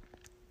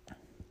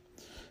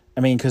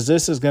 Because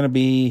this is going to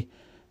be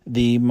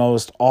the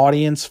most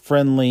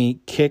audience-friendly,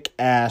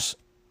 kick-ass,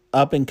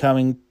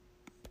 up-and-coming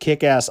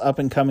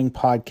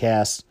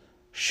podcast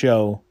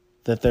show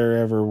that there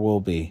ever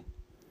will be.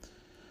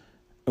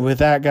 With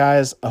that,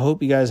 guys, I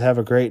hope you guys have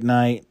a great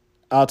night.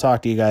 I'll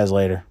talk to you guys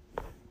later.